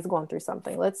 somebody's going through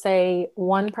something. Let's say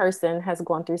one person has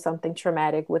gone through something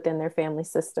traumatic within their family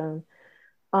system.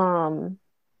 And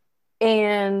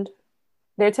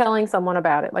they're telling someone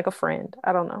about it, like a friend,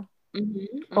 I don't know,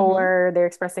 or they're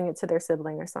expressing it to their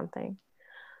sibling or something.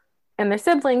 And their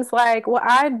sibling's like, well,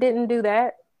 I didn't do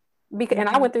that because, and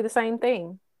I went through the same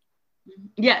thing.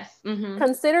 Yes.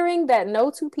 Considering that no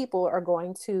two people are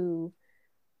going to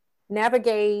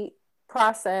navigate,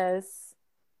 process,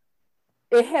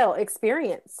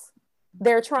 experience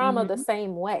their trauma the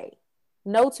same way.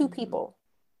 No two people.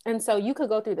 And so you could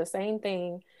go through the same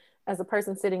thing as a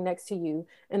person sitting next to you,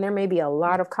 and there may be a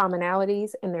lot of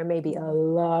commonalities and there may be a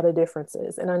lot of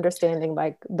differences, and understanding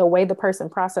like the way the person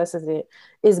processes it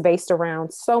is based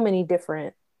around so many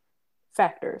different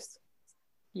factors.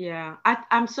 Yeah,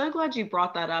 I'm so glad you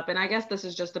brought that up. And I guess this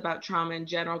is just about trauma in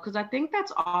general, because I think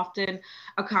that's often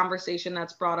a conversation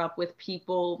that's brought up with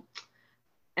people,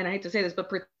 and I hate to say this, but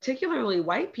particularly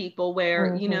white people,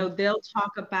 where, they'll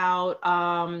talk about,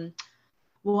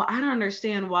 well, I don't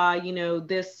understand why,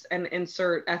 this and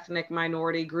insert ethnic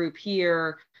minority group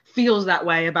here feels that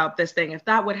way about this thing. If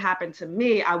that would happen to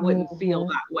me, I wouldn't feel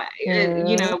that way. And,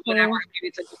 whatever, maybe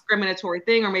it's a discriminatory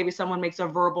thing, or maybe someone makes a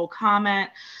verbal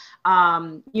comment.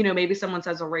 Maybe someone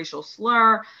says a racial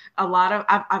slur.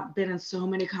 I've been in so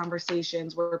many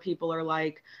conversations where people are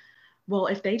like, well,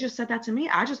 if they just said that to me,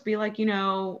 I'd just be like,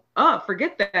 oh,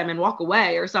 forget them and walk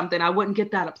away or something. I wouldn't get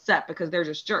that upset because they're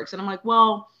just jerks. And I'm like,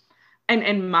 well, and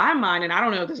in my mind, and I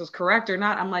don't know if this is correct or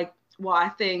not, I'm like, well, I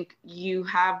think you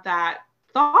have that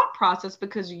thought process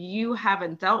because you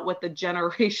haven't dealt with the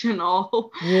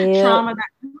generational trauma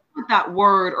that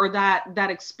word or that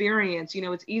experience.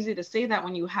 It's easy to say that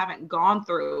when you haven't gone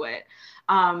through it.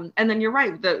 And then you're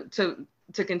right, to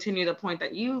continue the point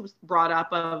that you brought up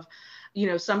of,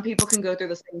 some people can go through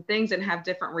the same things and have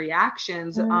different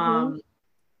reactions. Some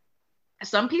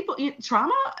people,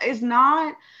 trauma is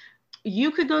not,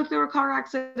 you could go through a car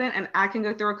accident and I can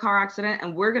go through a car accident,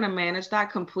 and we're going to manage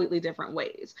that completely different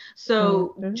ways.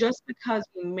 So just because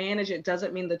we manage it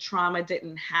doesn't mean the trauma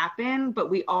didn't happen,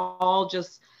 but we all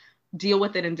just deal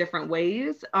with it in different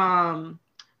ways. And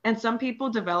some people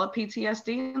develop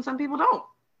PTSD and some people don't.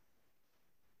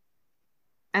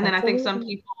 And then Absolutely. I think some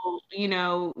people,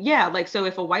 so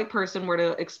if a white person were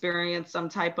to experience some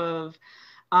type of,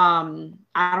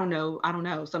 I don't know,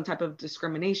 some type of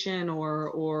discrimination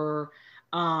or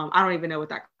I don't even know what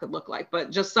that could look like,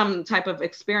 but just some type of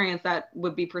experience that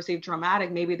would be perceived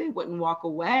traumatic, maybe they wouldn't walk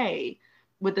away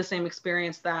with the same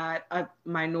experience that a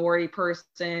minority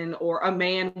person or a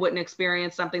man wouldn't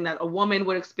experience, something that a woman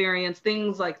would experience,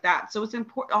 things like that. So it's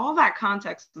important. All that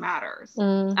context matters. I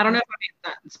don't know if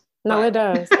that makes sense. No, it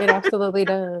does. It absolutely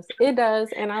does. It does.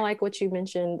 And I like what you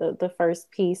mentioned, the first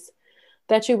piece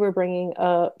that you were bringing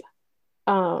up,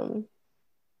 to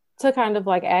kind of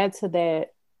like add to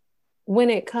that,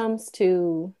 when it comes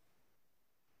to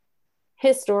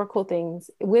historical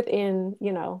things within,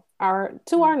 our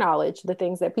knowledge, the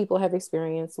things that people have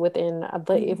experienced within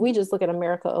if we just look at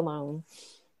America alone,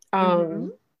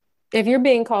 if you're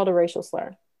being called a racial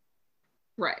slur,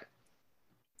 right,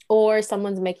 or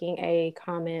someone's making a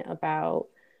comment about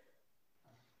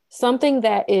something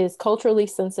that is culturally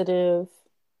sensitive,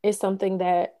 is something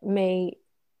that may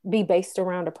be based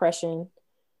around oppression.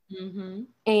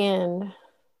 And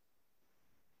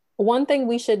one thing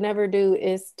we should never do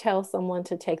is tell someone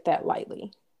to take that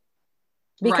lightly,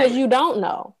 because we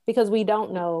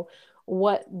don't know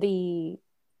what the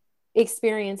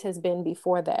experience has been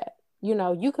before that.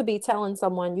 You could be telling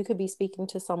someone, you could be speaking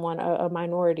to someone, a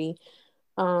minority,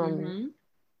 and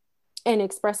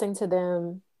expressing to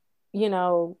them,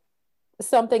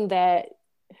 something that,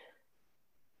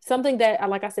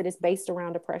 like I said, is based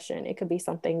around oppression. It could be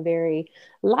something very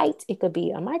light. It could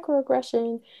be a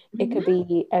microaggression. It could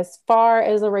be as far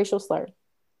as a racial slur.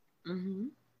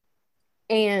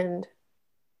 And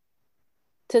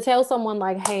to tell someone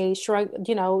like, hey, shrug,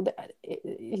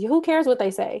 who cares what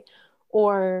they say?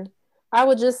 Or I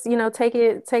would just, take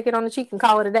it on the cheek and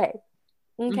call it a day.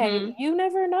 Okay. You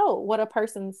never know what a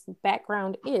person's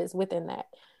background is within that.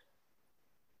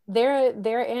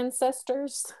 Their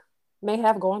ancestors may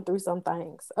have gone through some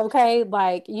things. Okay.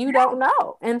 Like, you don't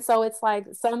know. And so it's like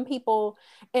some people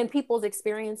and people's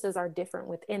experiences are different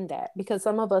within that, because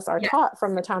some of us are taught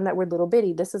from the time that we're little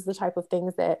bitty, this is the type of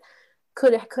things that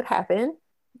could happen.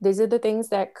 These are the things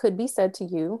that could be said to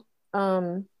you.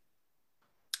 And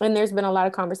there's been a lot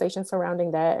of conversation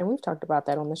surrounding that. And we've talked about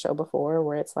that on the show before,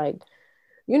 where it's like,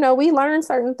 we learn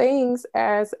certain things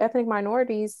as ethnic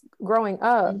minorities growing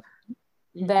up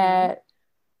that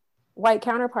white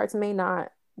counterparts may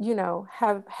not, you know,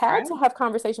 have had to have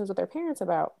conversations with their parents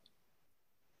about.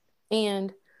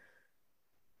 And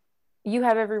you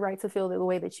have every right to feel the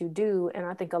way that you do. And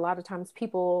I think a lot of times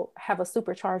people have a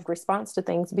supercharged response to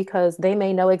things because they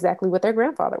may know exactly what their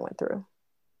grandfather went through,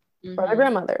 or their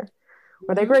grandmother,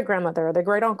 or their great grandmother, or their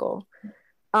great uncle.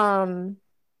 And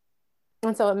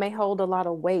so it may hold a lot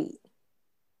of weight.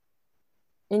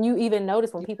 And you even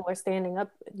notice when people are standing up,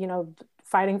 you know,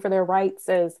 fighting for their rights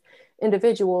as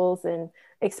individuals and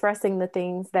expressing the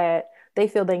things that they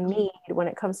feel they need when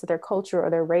it comes to their culture or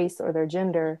their race or their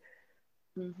gender.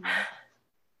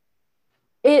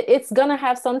 It's gonna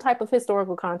have some type of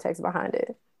historical context behind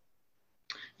it.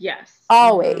 Yes.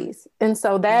 Always. And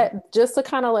so that just to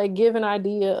kind of like give an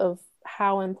idea of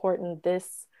how important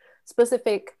this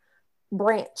specific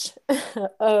branch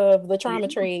of the trauma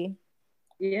tree,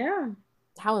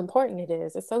 how important it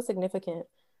is. It's so significant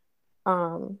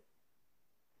for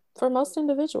most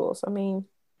individuals. I mean,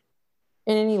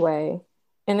 in any way.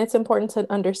 And it's important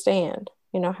to understand,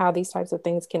 you know, how these types of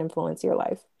things can influence your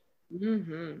life.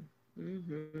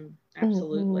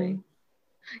 Absolutely.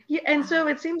 Yeah. And so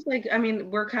it seems like, I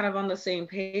mean, we're kind of on the same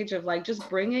page of like just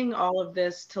bringing all of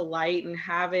this to light and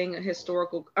having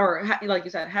historical, or like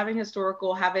you said, having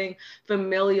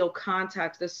familial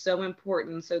context is so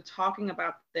important. So talking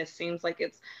about this seems like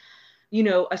it's, you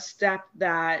know, a step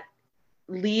that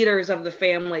leaders of the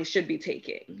family should be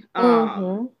taking.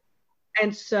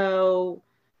 And so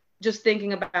just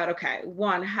thinking about, okay,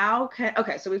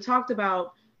 so we've talked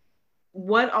about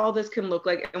what all this can look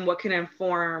like and what can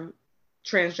inform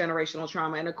transgenerational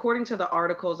trauma. And according to the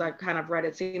articles I've kind of read,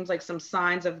 it seems like some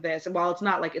signs of this, and while it's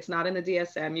not in the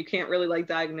DSM, you can't really like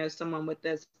diagnose someone with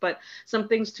this, but some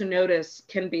things to notice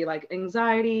can be like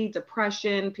anxiety,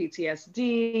 depression,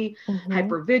 PTSD,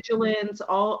 hypervigilance,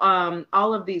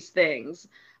 all of these things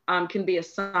can be a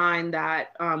sign that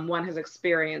one has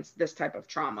experienced this type of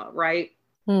trauma, right?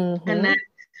 And then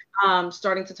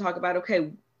starting to talk about,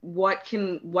 okay, what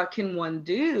can one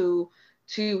do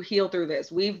to heal through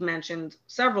this? We've mentioned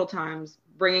several times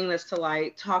bringing this to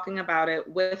light, talking about it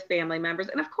with family members.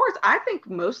 And of course, I think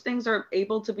most things are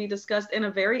able to be discussed in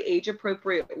a very age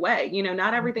appropriate way. You know,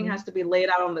 not everything has to be laid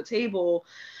out on the table,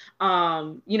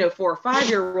 you know, for a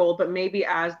 5-year-old, but maybe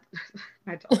as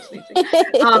my dog's sneezing.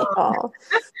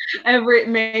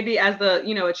 Maybe as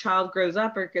a child grows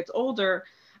up or gets older,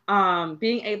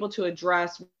 being able to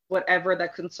address whatever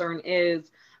that concern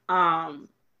is,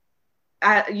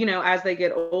 as they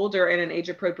get older in an age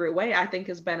appropriate way, I think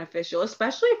is beneficial,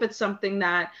 especially if it's something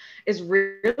that is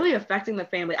really affecting the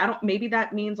family. Maybe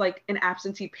that means like an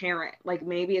absentee parent, like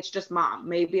maybe it's just mom,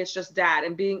 maybe it's just dad,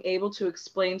 and being able to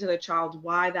explain to the child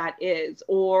why that is,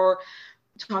 or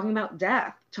talking about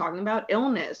death, talking about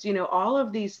illness, you know, all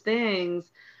of these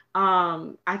things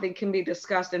I think can be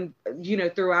discussed and, you know,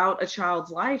 throughout a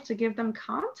child's life to give them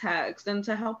context and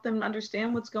to help them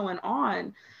understand what's going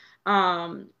on.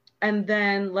 And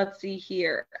then let's see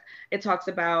here. It talks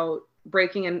about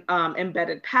breaking in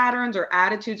embedded patterns or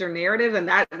attitudes or narratives. And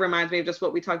that reminds me of just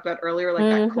what we talked about earlier, like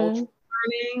that cultural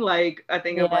learning. Like I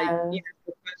think of like, you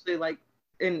know, especially like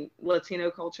in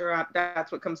Latino culture,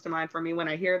 that's what comes to mind for me when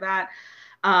I hear that.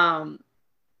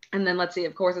 And then let's see,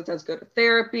 of course, it says go to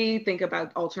therapy, think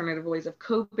about alternative ways of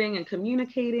coping and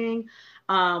communicating.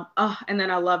 And then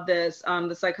I love this.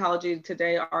 The Psychology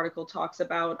Today article talks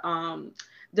about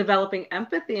developing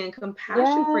empathy and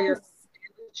compassion for your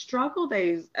struggle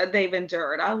they've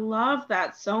endured. I love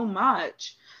that so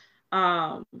much.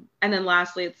 And then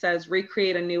lastly, it says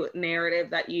recreate a new narrative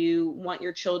that you want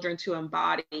your children to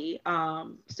embody.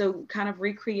 So kind of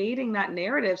recreating that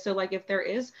narrative. So like if there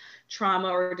is trauma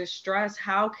or distress,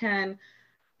 how can,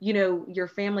 you know, your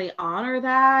family honor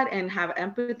that and have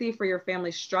empathy for your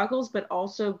family's struggles, but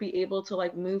also be able to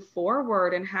like move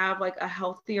forward and have like a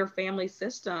healthier family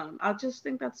system. I just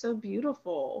think that's so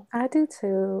beautiful. I do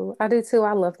too. I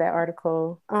love that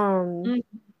article.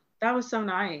 That was so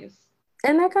nice.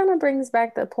 And that kind of brings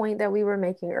back the point that we were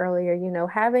making earlier, you know,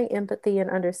 having empathy and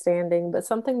understanding, but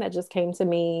something that just came to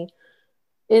me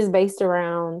is based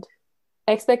around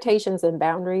expectations and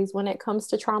boundaries when it comes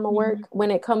to trauma work, when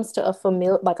it comes to a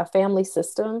family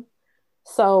system.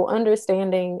 So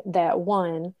understanding that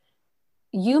one,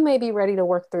 you may be ready to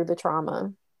work through the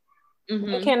trauma.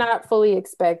 You cannot fully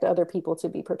expect other people to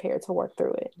be prepared to work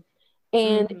through it.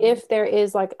 And if there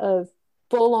is like a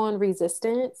full-on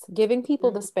resistance, giving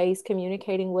people the space,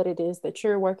 communicating what it is that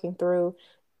you're working through,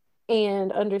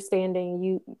 and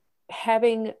understanding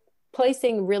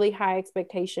placing really high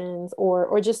expectations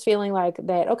or just feeling like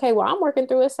that, okay, well, I'm working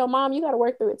through it, so mom, you got to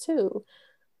work through it too.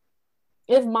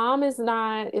 if mom is in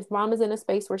a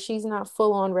space where she's not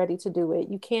full on ready to do it,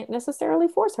 you can't necessarily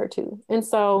force her to. And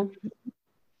so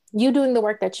you doing the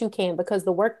work that you can, because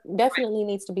the work definitely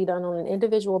needs to be done on an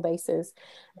individual basis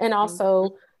and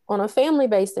also on a family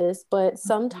basis. But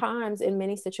sometimes in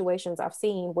many situations I've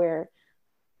seen where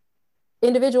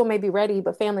individual may be ready,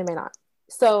 but family may not.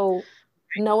 So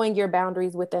knowing your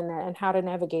boundaries within that and how to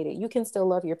navigate it, you can still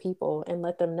love your people and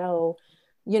let them know,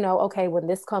 okay, when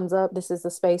this comes up, this is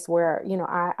the space where,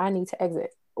 I need to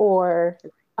exit, or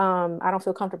I don't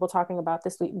feel comfortable talking about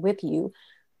this with you.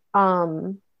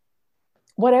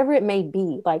 Whatever it may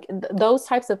be, like those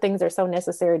types of things are so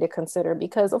necessary to consider,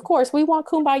 because of course we want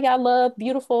kumbaya love,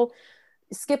 beautiful,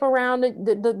 skip around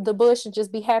the bush and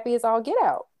just be happy as all get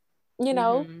out,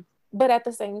 but at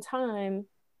the same time,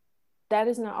 that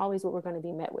is not always what we're going to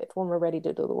be met with when we're ready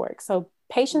to do the work. So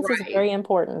patience is very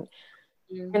important,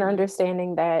 and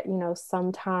understanding that,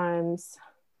 sometimes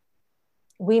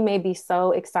we may be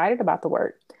so excited about the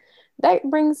work. That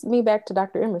brings me back to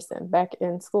Dr. Emerson back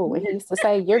in school, when he used to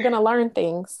say, you're going to learn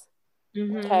things.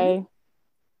 Okay.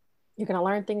 You're going to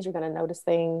learn things. You're going to notice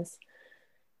things,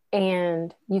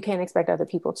 and you can't expect other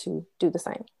people to do the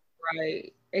same.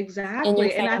 Right. Exactly. In your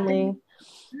family,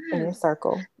 in your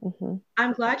circle.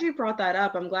 I'm glad you brought that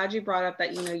up. I'm glad you brought up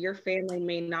that, your family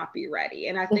may not be ready.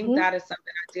 And I think that is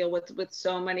something I deal with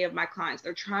so many of my clients.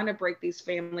 They're trying to break these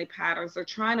family patterns. They're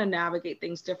trying to navigate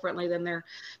things differently than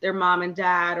their mom and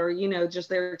dad, or, just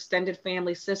their extended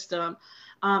family system.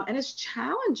 And it's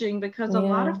challenging because a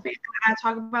lot of family, I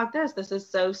talk about this is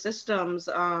so systems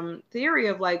theory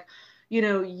of like,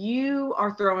 you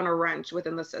are throwing a wrench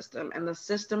within the system, and the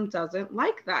system doesn't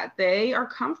like that. They are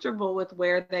comfortable with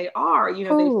where they are. They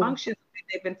function.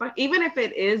 They've been even if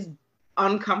it is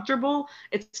uncomfortable,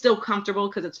 it's still comfortable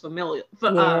because it's familiar.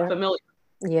 Familiar.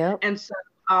 Yeah. And so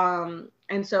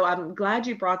I'm glad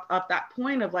you brought up that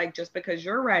point of like, just because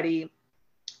you're ready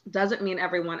doesn't mean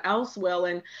everyone else will.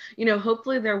 And,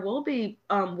 hopefully there will be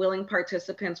willing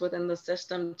participants within the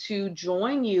system to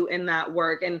join you in that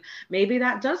work. And maybe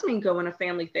that does mean going to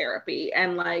family therapy.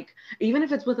 And like, even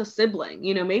if it's with a sibling,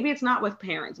 maybe it's not with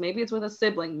parents, maybe it's with a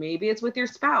sibling, maybe it's with your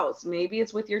spouse, maybe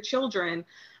it's with your children,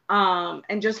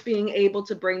 and just being able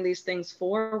to bring these things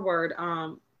forward.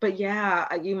 But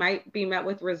yeah, you might be met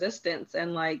with resistance,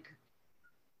 and like,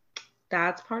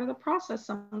 that's part of the process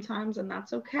sometimes, and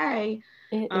that's okay.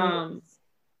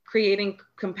 Creating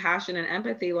compassion and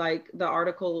empathy, like the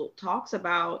article talks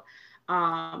about,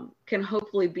 can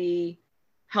hopefully be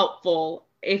helpful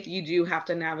if you do have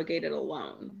to navigate it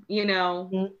alone. Yes,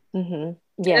 it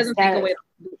doesn't take away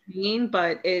the pain,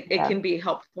 but it can be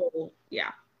helpful.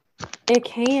 Yeah, it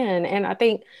can. And I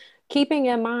think keeping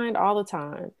in mind all the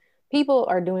time, people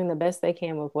are doing the best they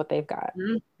can with what they've got.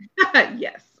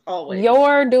 Yes, always.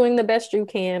 You're doing the best you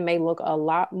can may look a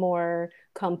lot more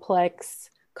complex,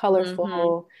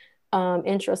 colorful,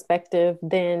 introspective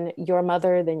than your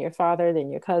mother, than your father,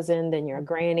 than your cousin, than your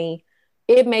granny.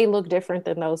 It may look different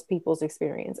than those people's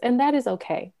experience, and that is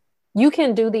okay. You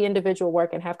can do the individual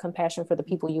work and have compassion for the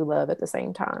people you love at the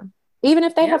same time, even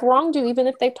if they have wronged you, even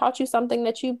if they've taught you something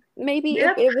that you maybe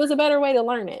it was a better way to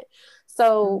learn it.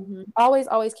 So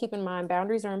always keep in mind,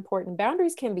 boundaries are important.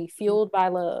 Boundaries can be fueled by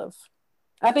love.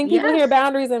 I think people hear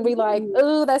boundaries and be like,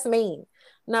 oh, that's mean.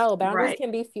 No, boundaries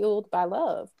can be fueled by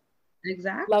love.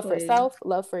 Exactly. Love for self,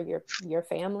 love for your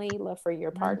family, love for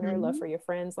your partner, love for your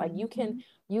friends. Like you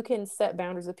can set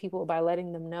boundaries with people by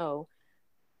letting them know,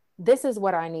 this is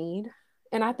what I need,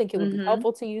 and I think it would be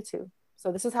helpful to you too.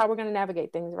 So this is how we're going to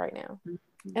navigate things right now.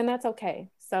 And that's okay.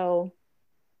 So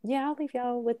yeah, I'll leave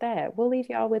y'all with that. We'll leave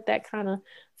y'all with that kind of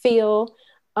feel.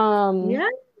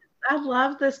 I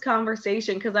love this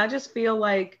conversation, because I just feel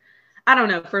like, I don't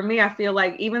know, for me, I feel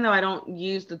like even though I don't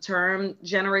use the term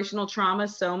generational trauma,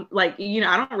 so like,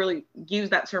 I don't really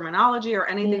use that terminology or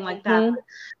anything like that. But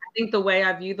I think the way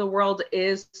I view the world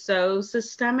is so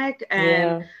systemic,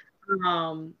 and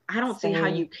I don't see how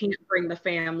you can't bring the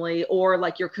family or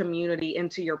like your community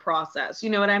into your process.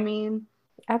 You know what I mean?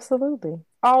 Absolutely.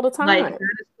 All the time. Like, that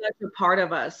is such a part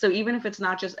of us. So even if it's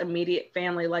not just immediate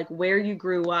family, like where you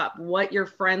grew up, what your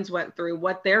friends went through,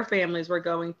 what their families were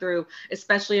going through,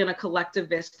 especially in a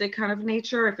collectivistic kind of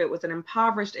nature, if it was an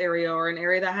impoverished area or an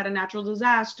area that had a natural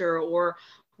disaster or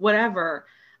whatever,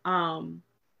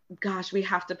 gosh, we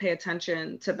have to pay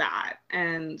attention to that.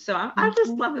 And so I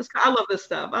just love this. I love this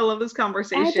stuff. I love this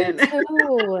conversation. I do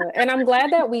too. And I'm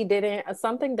glad that we didn't.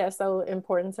 Something that's so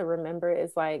important to remember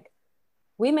is like,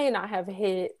 we may not have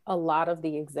hit a lot of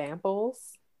the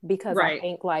examples, because I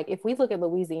think like if we look at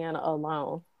Louisiana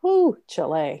alone,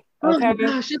 Chile. Okay. Oh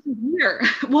gosh, it's weird.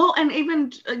 Well, and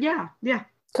even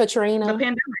Katrina, the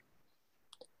pandemic.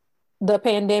 the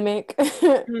pandemic,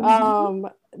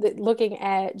 Mhm. looking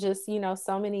at just,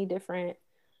 so many different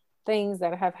things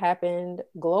that have happened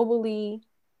globally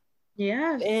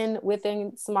Yes.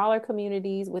 within smaller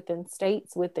communities, within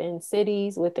states, within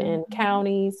cities, within Mhm.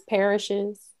 counties,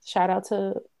 parishes. Shout out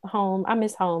to home. I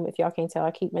miss home. If y'all can't tell,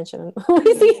 I keep mentioning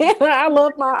Louisiana. I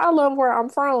love where I'm Well,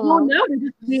 from. no,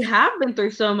 because we have been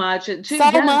through so much too. So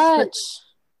Yes, but much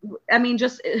I mean,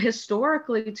 just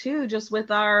historically too, just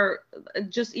with our,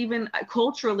 just even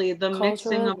culturally, the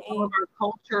mixing of all of culturally. our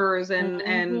cultures and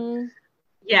Hmm.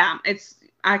 yeah,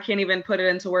 I can't even put it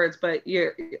into words, but I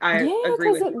Yeah,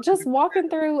 agree because with you. just walking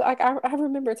through, like I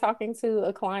remember talking to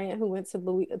a client who went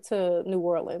to New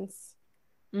Orleans,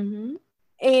 Mm-hmm.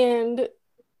 and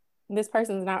this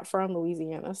person's not from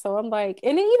Louisiana. So I'm like,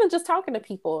 and then even just talking to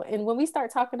people, and when we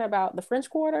start talking about the French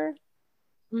Quarter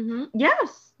Mm-hmm.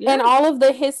 Yes, and yes. all of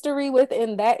the history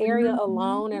within that area Mm-hmm.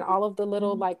 alone, and all of the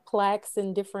little like plaques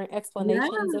and different Yeah.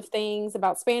 explanations of things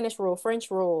about Spanish rule, French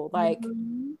rule, like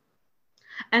Mm-hmm.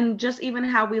 And just even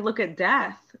how we look at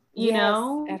death, yes,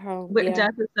 at home, yeah.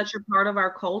 death is such a part of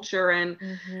our culture. And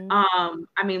Hmm.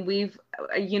 I mean,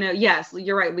 yes,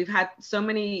 you're right. We've had so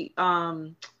many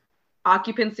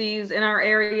occupancies in our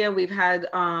area. We've had,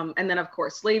 and then of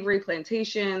course, slavery,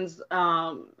 plantations,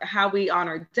 how we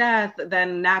honor death,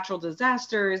 then natural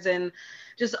disasters, and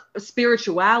just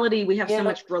spirituality. We have so Yep.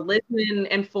 much religion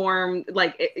informed,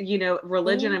 like,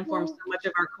 religion informs Hmm. so much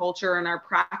of our culture and our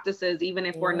practices, even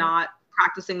if we're Yeah. not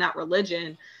practicing that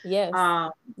religion. Yes.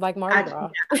 Um, Like Mardi I,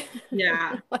 Gras.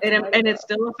 yeah, Like and Mardi it Gras.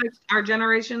 still affects our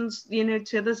generations,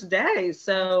 to this day.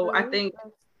 So I Absolutely. think,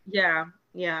 yeah,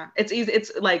 yeah, it's easy.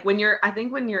 It's like I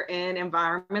think when you're in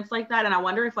environments like that, and I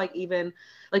wonder if like even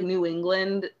like New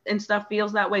England and stuff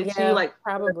feels that way too. Yeah, Like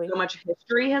where probably. so much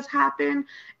history has happened,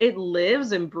 it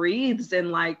lives and breathes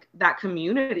in like that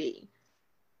community.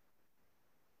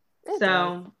 It does.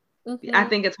 So I Hmm.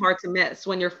 think it's hard to miss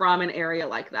when you're from an area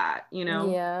like that.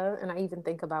 Yeah, and I even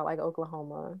think about like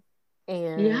Oklahoma Yes,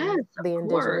 and of the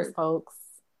indigenous course. folks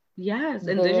Yes,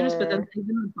 indigenous, but then there.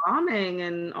 even the bombing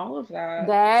and all of that.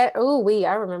 That, oh,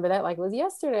 I remember that like it was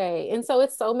yesterday. And so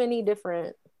it's so many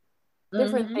different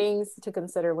Mhm. things to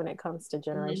consider when it comes to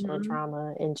generational Mhm.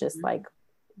 trauma and just Mhm. like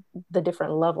the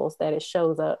different levels that it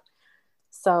shows up.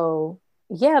 So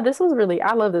yeah, this was really,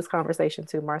 I love this conversation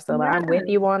too, Marcella. I'm with Yes.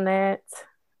 you on that.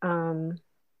 Um,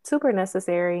 Super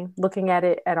necessary, looking at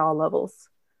it at all levels.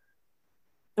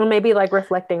 And maybe like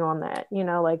reflecting on that,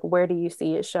 like where do you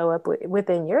see it show up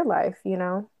within your life, It's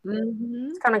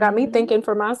Mhm. kind of got me Mhm. thinking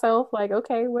for myself, like,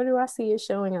 okay, where do I see it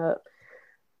showing up?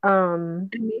 Um,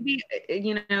 And maybe,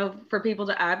 for people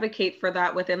to advocate for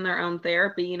that within their own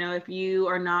therapy, if you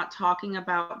are not talking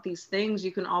about these things,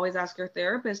 you can always ask your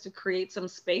therapist to create some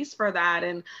space for that.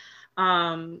 And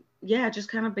yeah, just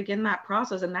kind of begin that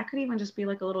process. And that could even just be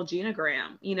like a little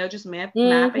genogram, just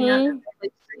mapping out your mhm.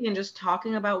 family tree and just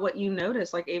talking about what you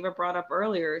notice, like Ava brought up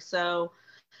earlier. So,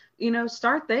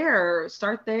 start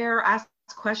there, ask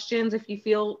questions if you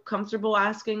feel comfortable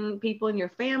asking people in your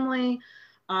family.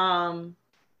 Um,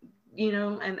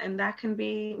 and that can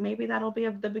be, maybe that'll be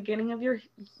the beginning of your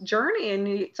journey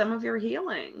and some of your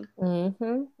healing.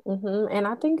 Mhm. Mhm. And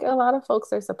I think a lot of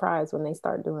folks are surprised when they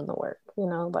start doing the work,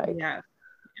 like Yes,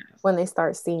 when they yes.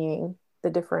 start seeing the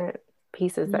different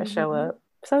pieces that show Hmm. up.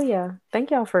 So yeah,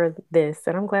 thank y'all for this,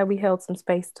 and I'm glad we held some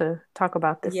space to talk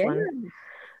about this Yeah. one.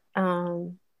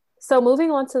 Um, so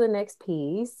moving on to the next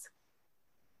piece,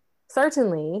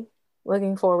 certainly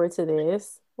looking forward to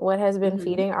this. What has been Hmm.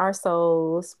 feeding our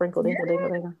souls, sprinkle Yeah. dinkle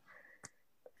dinkle dinkle.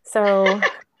 So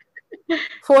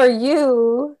for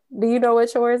you, do you know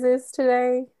what yours is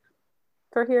today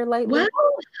for here Well, lately?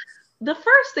 the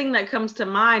first thing that comes to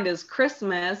mind is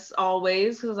Christmas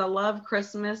always, because I love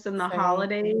Christmas and the Same.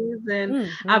 holidays. And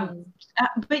Mm-hmm.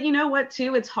 but you know what,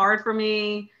 too? It's hard for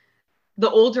me. The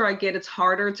older I get, it's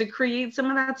harder to create some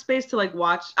of that space to like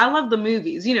watch. I love the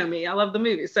movies, you know me. I love the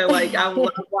movies. So like I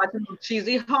love watching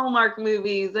cheesy Hallmark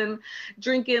movies and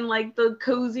drinking like the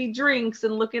cozy drinks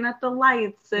and looking at the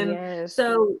lights. And Yes.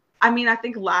 so I mean, I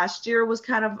think last year was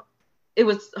kind of, it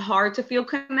was hard to feel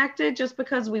connected just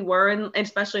because we were in,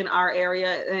 especially in our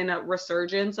area, in a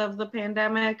resurgence of the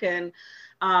pandemic. And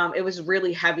it was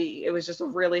really heavy. It was just a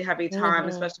really heavy time, Mm-hmm.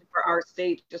 especially for our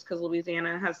state, just because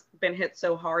Louisiana has been hit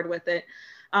so hard with it.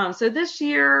 So this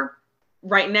year,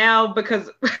 right now,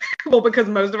 because because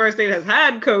most of our state has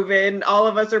had COVID, and all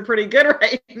of us are pretty good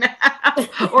right now,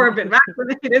 or have been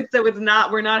vaccinated, so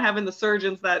we're not having the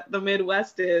surgeons that the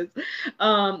Midwest is.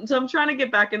 So I'm trying to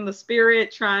get back in the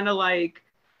spirit, trying to like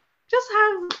just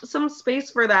have some space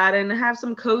for that and have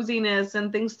some coziness and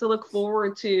things to look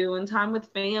forward to and time with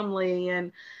family.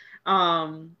 And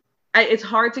um it's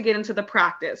hard to get into the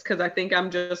practice because I think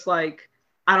I'm just like,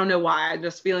 I don't know why. I'm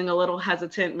just feeling a little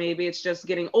hesitant. Maybe it's just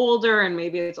getting older, and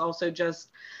maybe it's also just,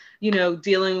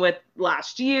 dealing with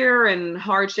last year and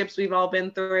hardships we've all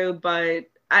been through. But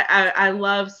I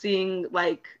love seeing,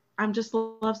 like, I'm just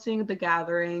love seeing the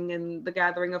gathering and the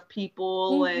gathering of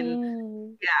people.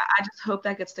 And yeah, I just hope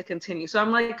that gets to continue. So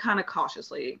I'm like kind of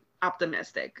cautiously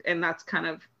optimistic, and that's kind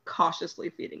of cautiously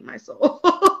feeding my soul.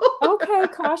 Okay,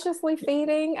 cautiously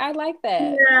feeding. I like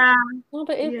that. Yeah. Well,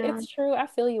 but it's true. I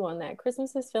feel you on that.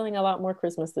 Christmas is feeling a lot more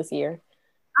Christmas this year.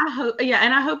 I hope, yeah,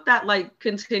 and I hope that like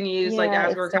continues, like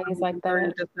as we're stays like that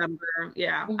in December.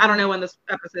 Yeah, I don't know when this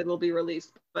episode will be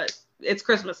released, but it's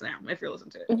Christmas now. If you're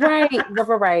listening to it,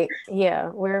 right. Yeah,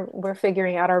 we're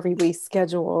figuring out our release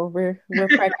schedule. We're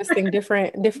practicing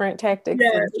different tactics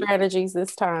and strategies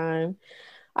this time.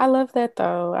 I love that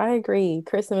though. I agree.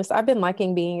 Christmas. I've been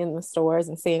liking being in the stores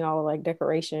and seeing all the like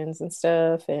decorations and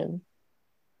stuff. And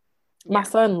my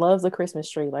son loves a Christmas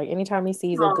tree. Like anytime he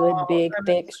sees a good, big,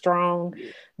 thick, strong,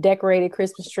 decorated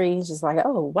Christmas tree, he's just like,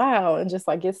 oh wow, and just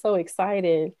like gets so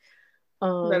excited.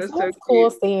 That is so it's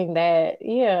cool seeing that.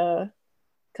 Yeah,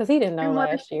 because he didn't know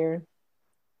last year.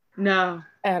 No.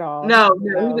 At all. No, he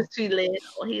was too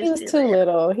little. He was too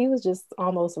little. He was just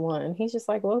almost one. He's just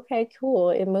like, well, okay,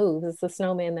 cool. It moves. It's the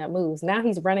snowman that moves. Now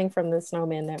he's running from the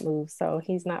snowman that moves. So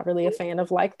he's not really a fan of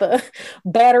like the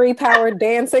battery powered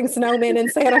dancing snowman in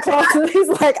Santa Claus. He's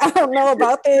like, I don't know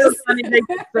about this. He's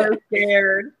so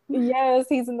scared. Yes,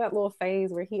 he's in that little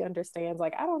phase where he understands,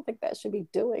 like, I don't think that should be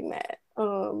doing that.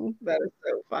 That is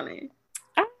so funny.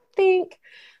 I think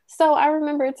so. I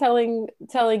remember telling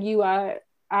you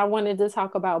I wanted to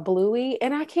talk about Bluey,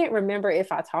 and I can't remember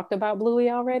if I talked about Bluey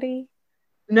already.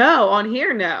 No, on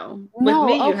here, no. With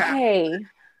me, you have.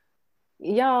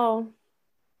 Y'all.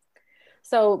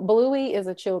 So Bluey is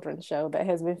a children's show that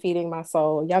has been feeding my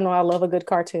soul. Y'all know I love a good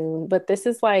cartoon, but this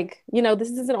is like, this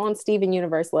isn't on Steven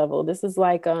Universe level. This is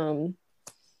like,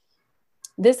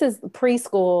 this is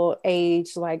preschool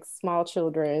age, like small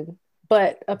children.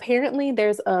 But apparently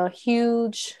there's a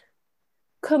huge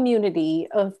community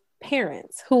of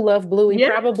parents who love Bluey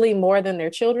probably more than their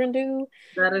children do.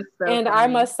 That is so and funny. I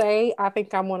must say, I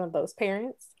think I'm one of those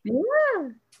parents. Yeah.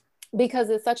 Because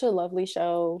it's such a lovely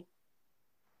show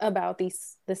about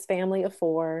this family of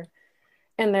 4,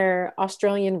 and they're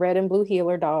Australian red and blue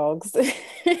heeler dogs.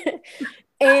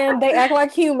 And they act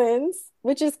like humans,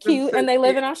 which is cute. So and they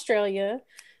live in Australia.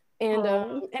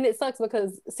 And it sucks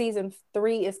because season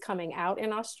 3 is coming out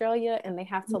in Australia, and they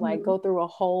have to like go through a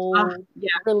whole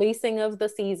releasing of the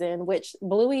season, which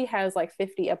Bluey has like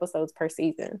 50 episodes per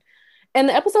season, and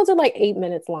the episodes are like 8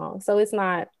 minutes long, so it's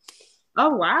not.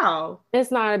 Oh wow!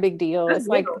 It's not a big deal. That's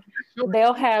like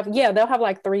they'll have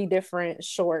like 3 different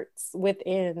shorts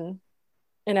within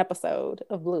an episode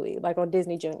of Bluey, like on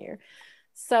Disney Junior.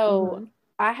 So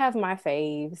I have my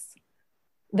faves.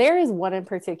 There is one in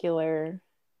particular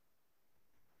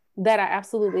that I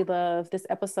absolutely love. This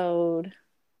episode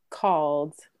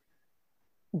called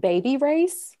Baby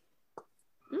Race.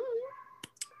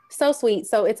 So sweet.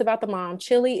 So it's about the mom.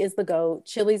 Chili is the GOAT.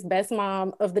 Chili's best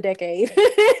mom of the decade.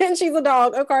 And she's a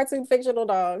dog, a cartoon fictional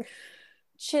dog.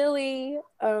 Chili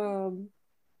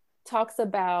talks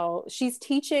about, she's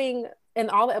teaching, and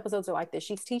all the episodes are like this.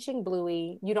 She's teaching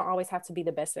Bluey, you don't always have to be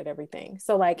the best at everything.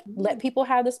 So like, let people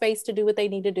have the space to do what they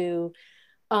need to do.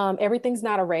 Everything's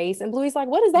not a race. And Bluey's like,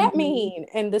 what does that mean?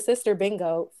 And the sister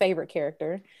Bingo, favorite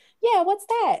character, yeah, what's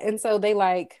that? And so they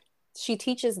like, she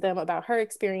teaches them about her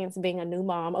experience being a new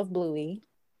mom of Bluey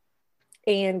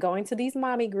and going to these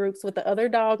mommy groups with the other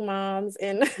dog moms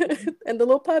and and the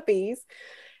little puppies.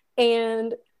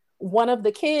 And one of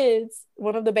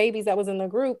the babies that was in the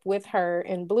group with her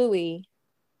and Bluey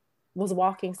was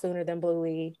walking sooner than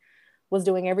Bluey, was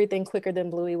doing everything quicker than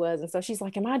Bluey was. And so she's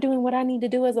like, am I doing what I need to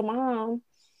do as a mom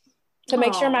to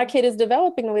make sure my kid is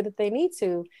developing the way that they need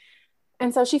to?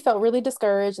 And so she felt really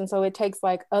discouraged. And so it takes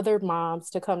like other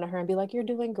moms to come to her and be like, you're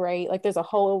doing great. Like there's a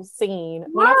whole scene.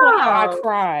 When I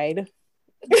cried.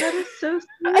 That is so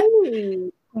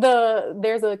sweet.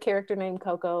 There's a character named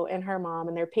Coco and her mom,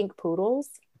 and they're pink poodles.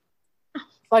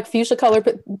 Like fuchsia color.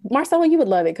 Marcella, you would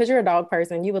love it because you're a dog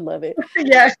person. You would love it.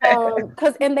 Yes.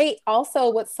 And they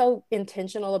also, what's so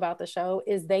intentional about the show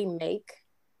is they make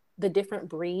the different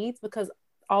breeds, because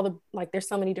there's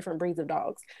so many different breeds of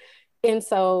dogs. And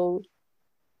so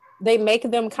they make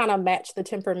them kind of match the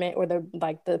temperament or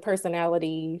the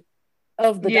personality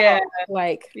of the dog.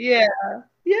 Like, yeah.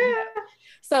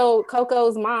 So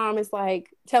Coco's mom is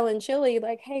like telling Chili,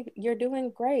 like, hey, you're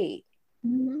doing great.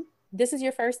 This is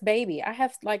your first baby. I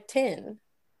have like 10.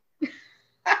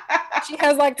 She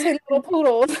has like 10 little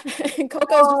poodles, and Coco's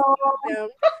just with them.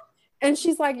 And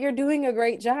she's like, "You're doing a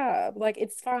great job. Like,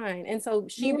 it's fine." And so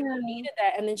she really needed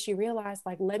that. And then she realized,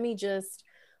 like, let me just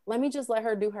let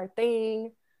her do her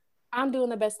thing. I'm doing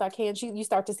the best I can. You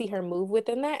start to see her move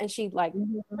within that, and she like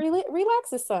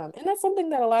relaxes some. And that's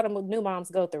something that a lot of new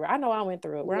moms go through. I know I went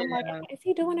through it, where I'm like, is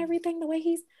he doing everything the way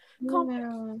he's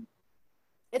calm?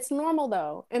 It's normal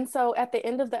though. And so at the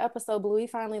end of the episode, Bluey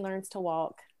finally learns to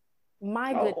walk.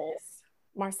 My goodness,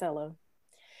 Marcella.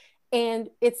 And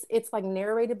it's like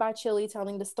narrated by Chili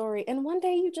telling the story. And one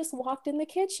day you just walked in the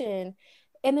kitchen.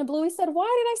 And then Bluey said, "Why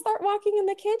did I start walking in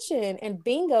the kitchen?" And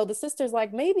bingo, the sister's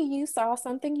like, "Maybe you saw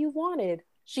something you wanted."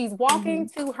 She's walking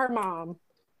to her mom.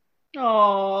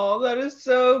 Oh, that is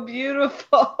so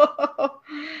beautiful.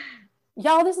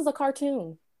 Y'all, this is a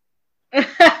cartoon. Why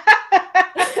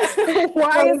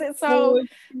is it so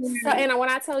and when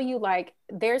I tell you, like,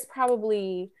 there's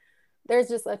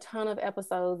just a ton of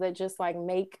episodes that just like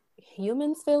make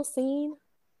humans feel seen.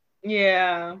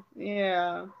 Yeah.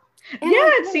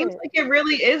 It seems like it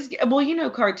really is. Well,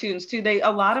 cartoons too,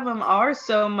 a lot of them are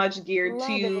so much geared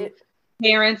to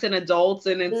parents and adults,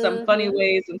 and in some funny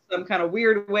ways and some kind of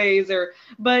weird ways,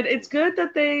 but it's good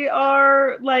that they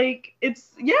are like,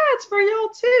 it's for y'all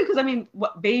too, because I mean,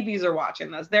 what babies are watching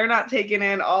this, they're not taking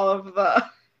in all of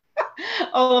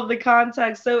the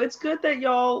context, so it's good that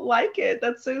y'all like it.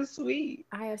 That's so sweet.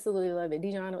 I absolutely love it.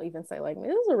 Dijon will even say, like,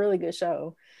 "This is a really good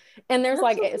show." And there's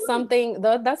like something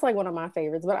that's like one of my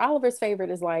favorites, but Oliver's favorite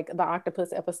is like the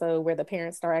octopus episode where the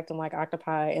parents start acting like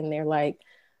octopi and they're like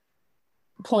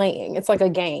playing. It's like a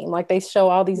game. Like they show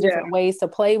all these different ways to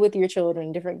play with your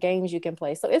children, different games you can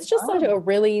play. So it's just such a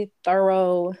really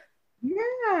thorough,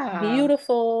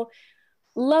 beautiful,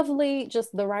 lovely,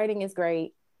 just the writing is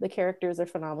great. The characters are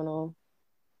phenomenal.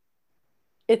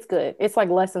 It's good. It's like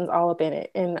lessons all up in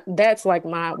it. And that's like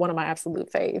one of my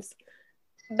absolute faves.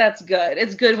 That's good.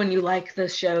 It's good when you like the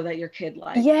show that your kid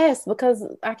likes. Yes, because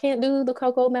I can't do the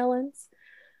CoComelons.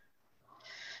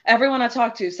 Everyone I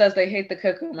talk to says they hate the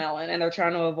CoComelon and they're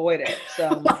trying to avoid it. So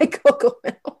like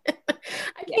CoComelon.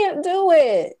 I can't do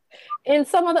it. And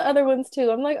some of the other ones too.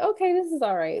 I'm like, okay, this is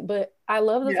all right. But I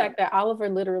love the fact that Oliver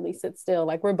literally sits still.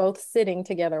 Like we're both sitting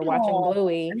together watching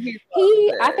Bluey.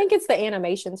 I think it's the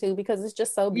animation too, because it's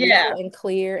just so beautiful and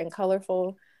clear and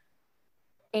colorful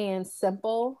and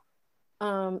simple.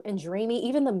 And dreamy.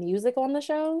 Even the music on the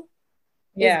show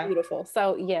is beautiful.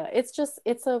 So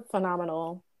it's a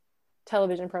phenomenal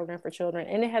television program for children,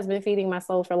 and it has been feeding my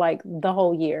soul for like the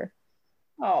whole year.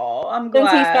 Oh, I'm glad.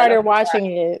 Since he started watching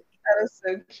it. That is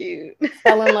so cute.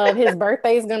 Fell in love. His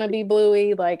birthday is gonna be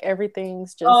Bluey. Like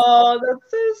everything's just. Oh,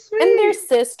 that's so sweet. And they're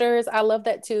sisters. I love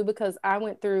that too, because I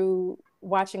went through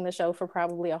watching the show for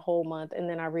probably a whole month, and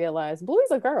then I realized Bluey's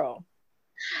a girl.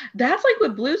 That's like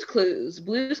with Blue's Clues.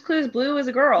 Blue's Clues, Blue is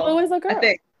a girl. Blue is a girl. I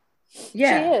think.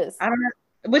 Yeah. She is. I don't know.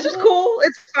 Which is cool.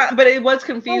 It's fun, but it was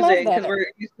confusing because we're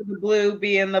used to the blue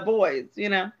being the boys,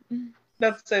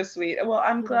 That's so sweet. Well,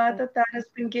 I'm glad that has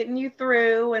been getting you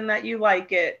through and that you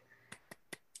like it.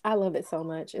 I love it so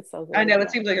much. It's so good. I know. It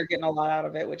seems like you're getting a lot out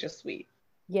of it, which is sweet.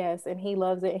 Yes, and he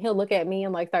loves it. He'll look at me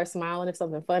and like start smiling if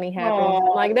something funny happens.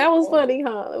 I'm like, that was funny,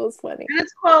 huh? It was funny. And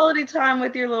it's quality time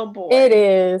with your little boy. It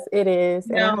is.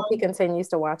 And I hope he continues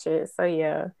to watch it. So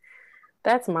yeah,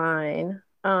 that's mine.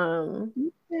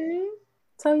 Okay.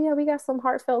 So yeah, we got some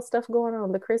heartfelt stuff going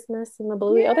on. The Christmas and the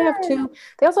Bluey. Oh, they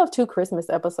also have 2 Christmas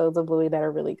episodes of Bluey that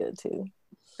are really good too.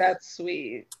 That's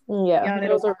sweet. Yeah,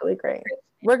 those are really great.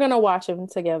 We're gonna watch them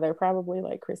together, probably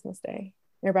like Christmas Day.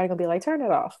 Everybody gonna be like, turn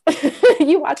it off.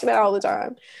 You watch that all the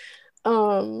time.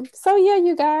 So yeah,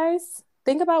 you guys,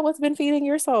 think about what's been feeding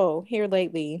your soul here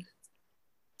lately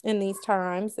in these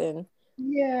times, and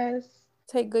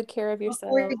take good care of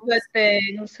yourself.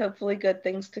 Hopefully good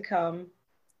things to come.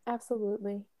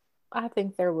 Absolutely. I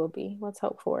think there will be. Let's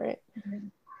hope for it.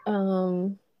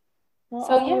 Well,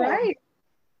 all right.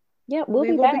 Yeah, we'll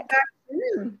be back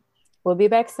soon. We'll be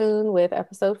back soon with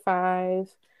episode 5.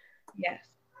 Yes.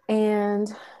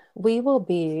 And we will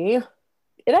be,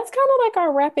 that's kind of like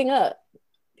our wrapping up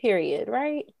period,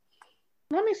 right?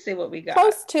 Let me see what we got.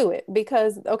 Close to it,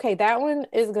 because, that one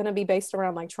is going to be based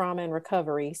around like trauma and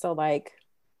recovery. So like,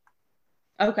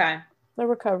 the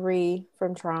recovery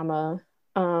from trauma.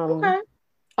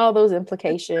 All those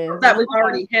implications that we've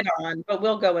already hit on, but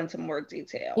we'll go into more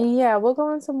detail. Yeah, we'll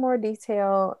go into more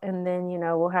detail, and then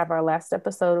we'll have our last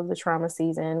episode of the trauma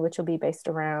season, which will be based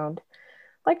around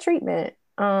like treatment,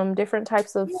 different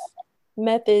types of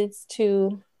methods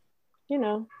to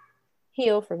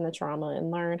heal from the trauma and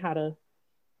learn how to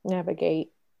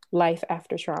navigate life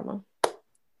after trauma.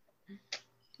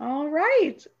 All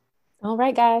right. All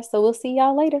right, guys. So we'll see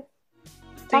y'all later.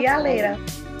 See y'all later.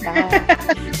 Bye.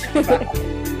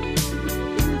 Bye.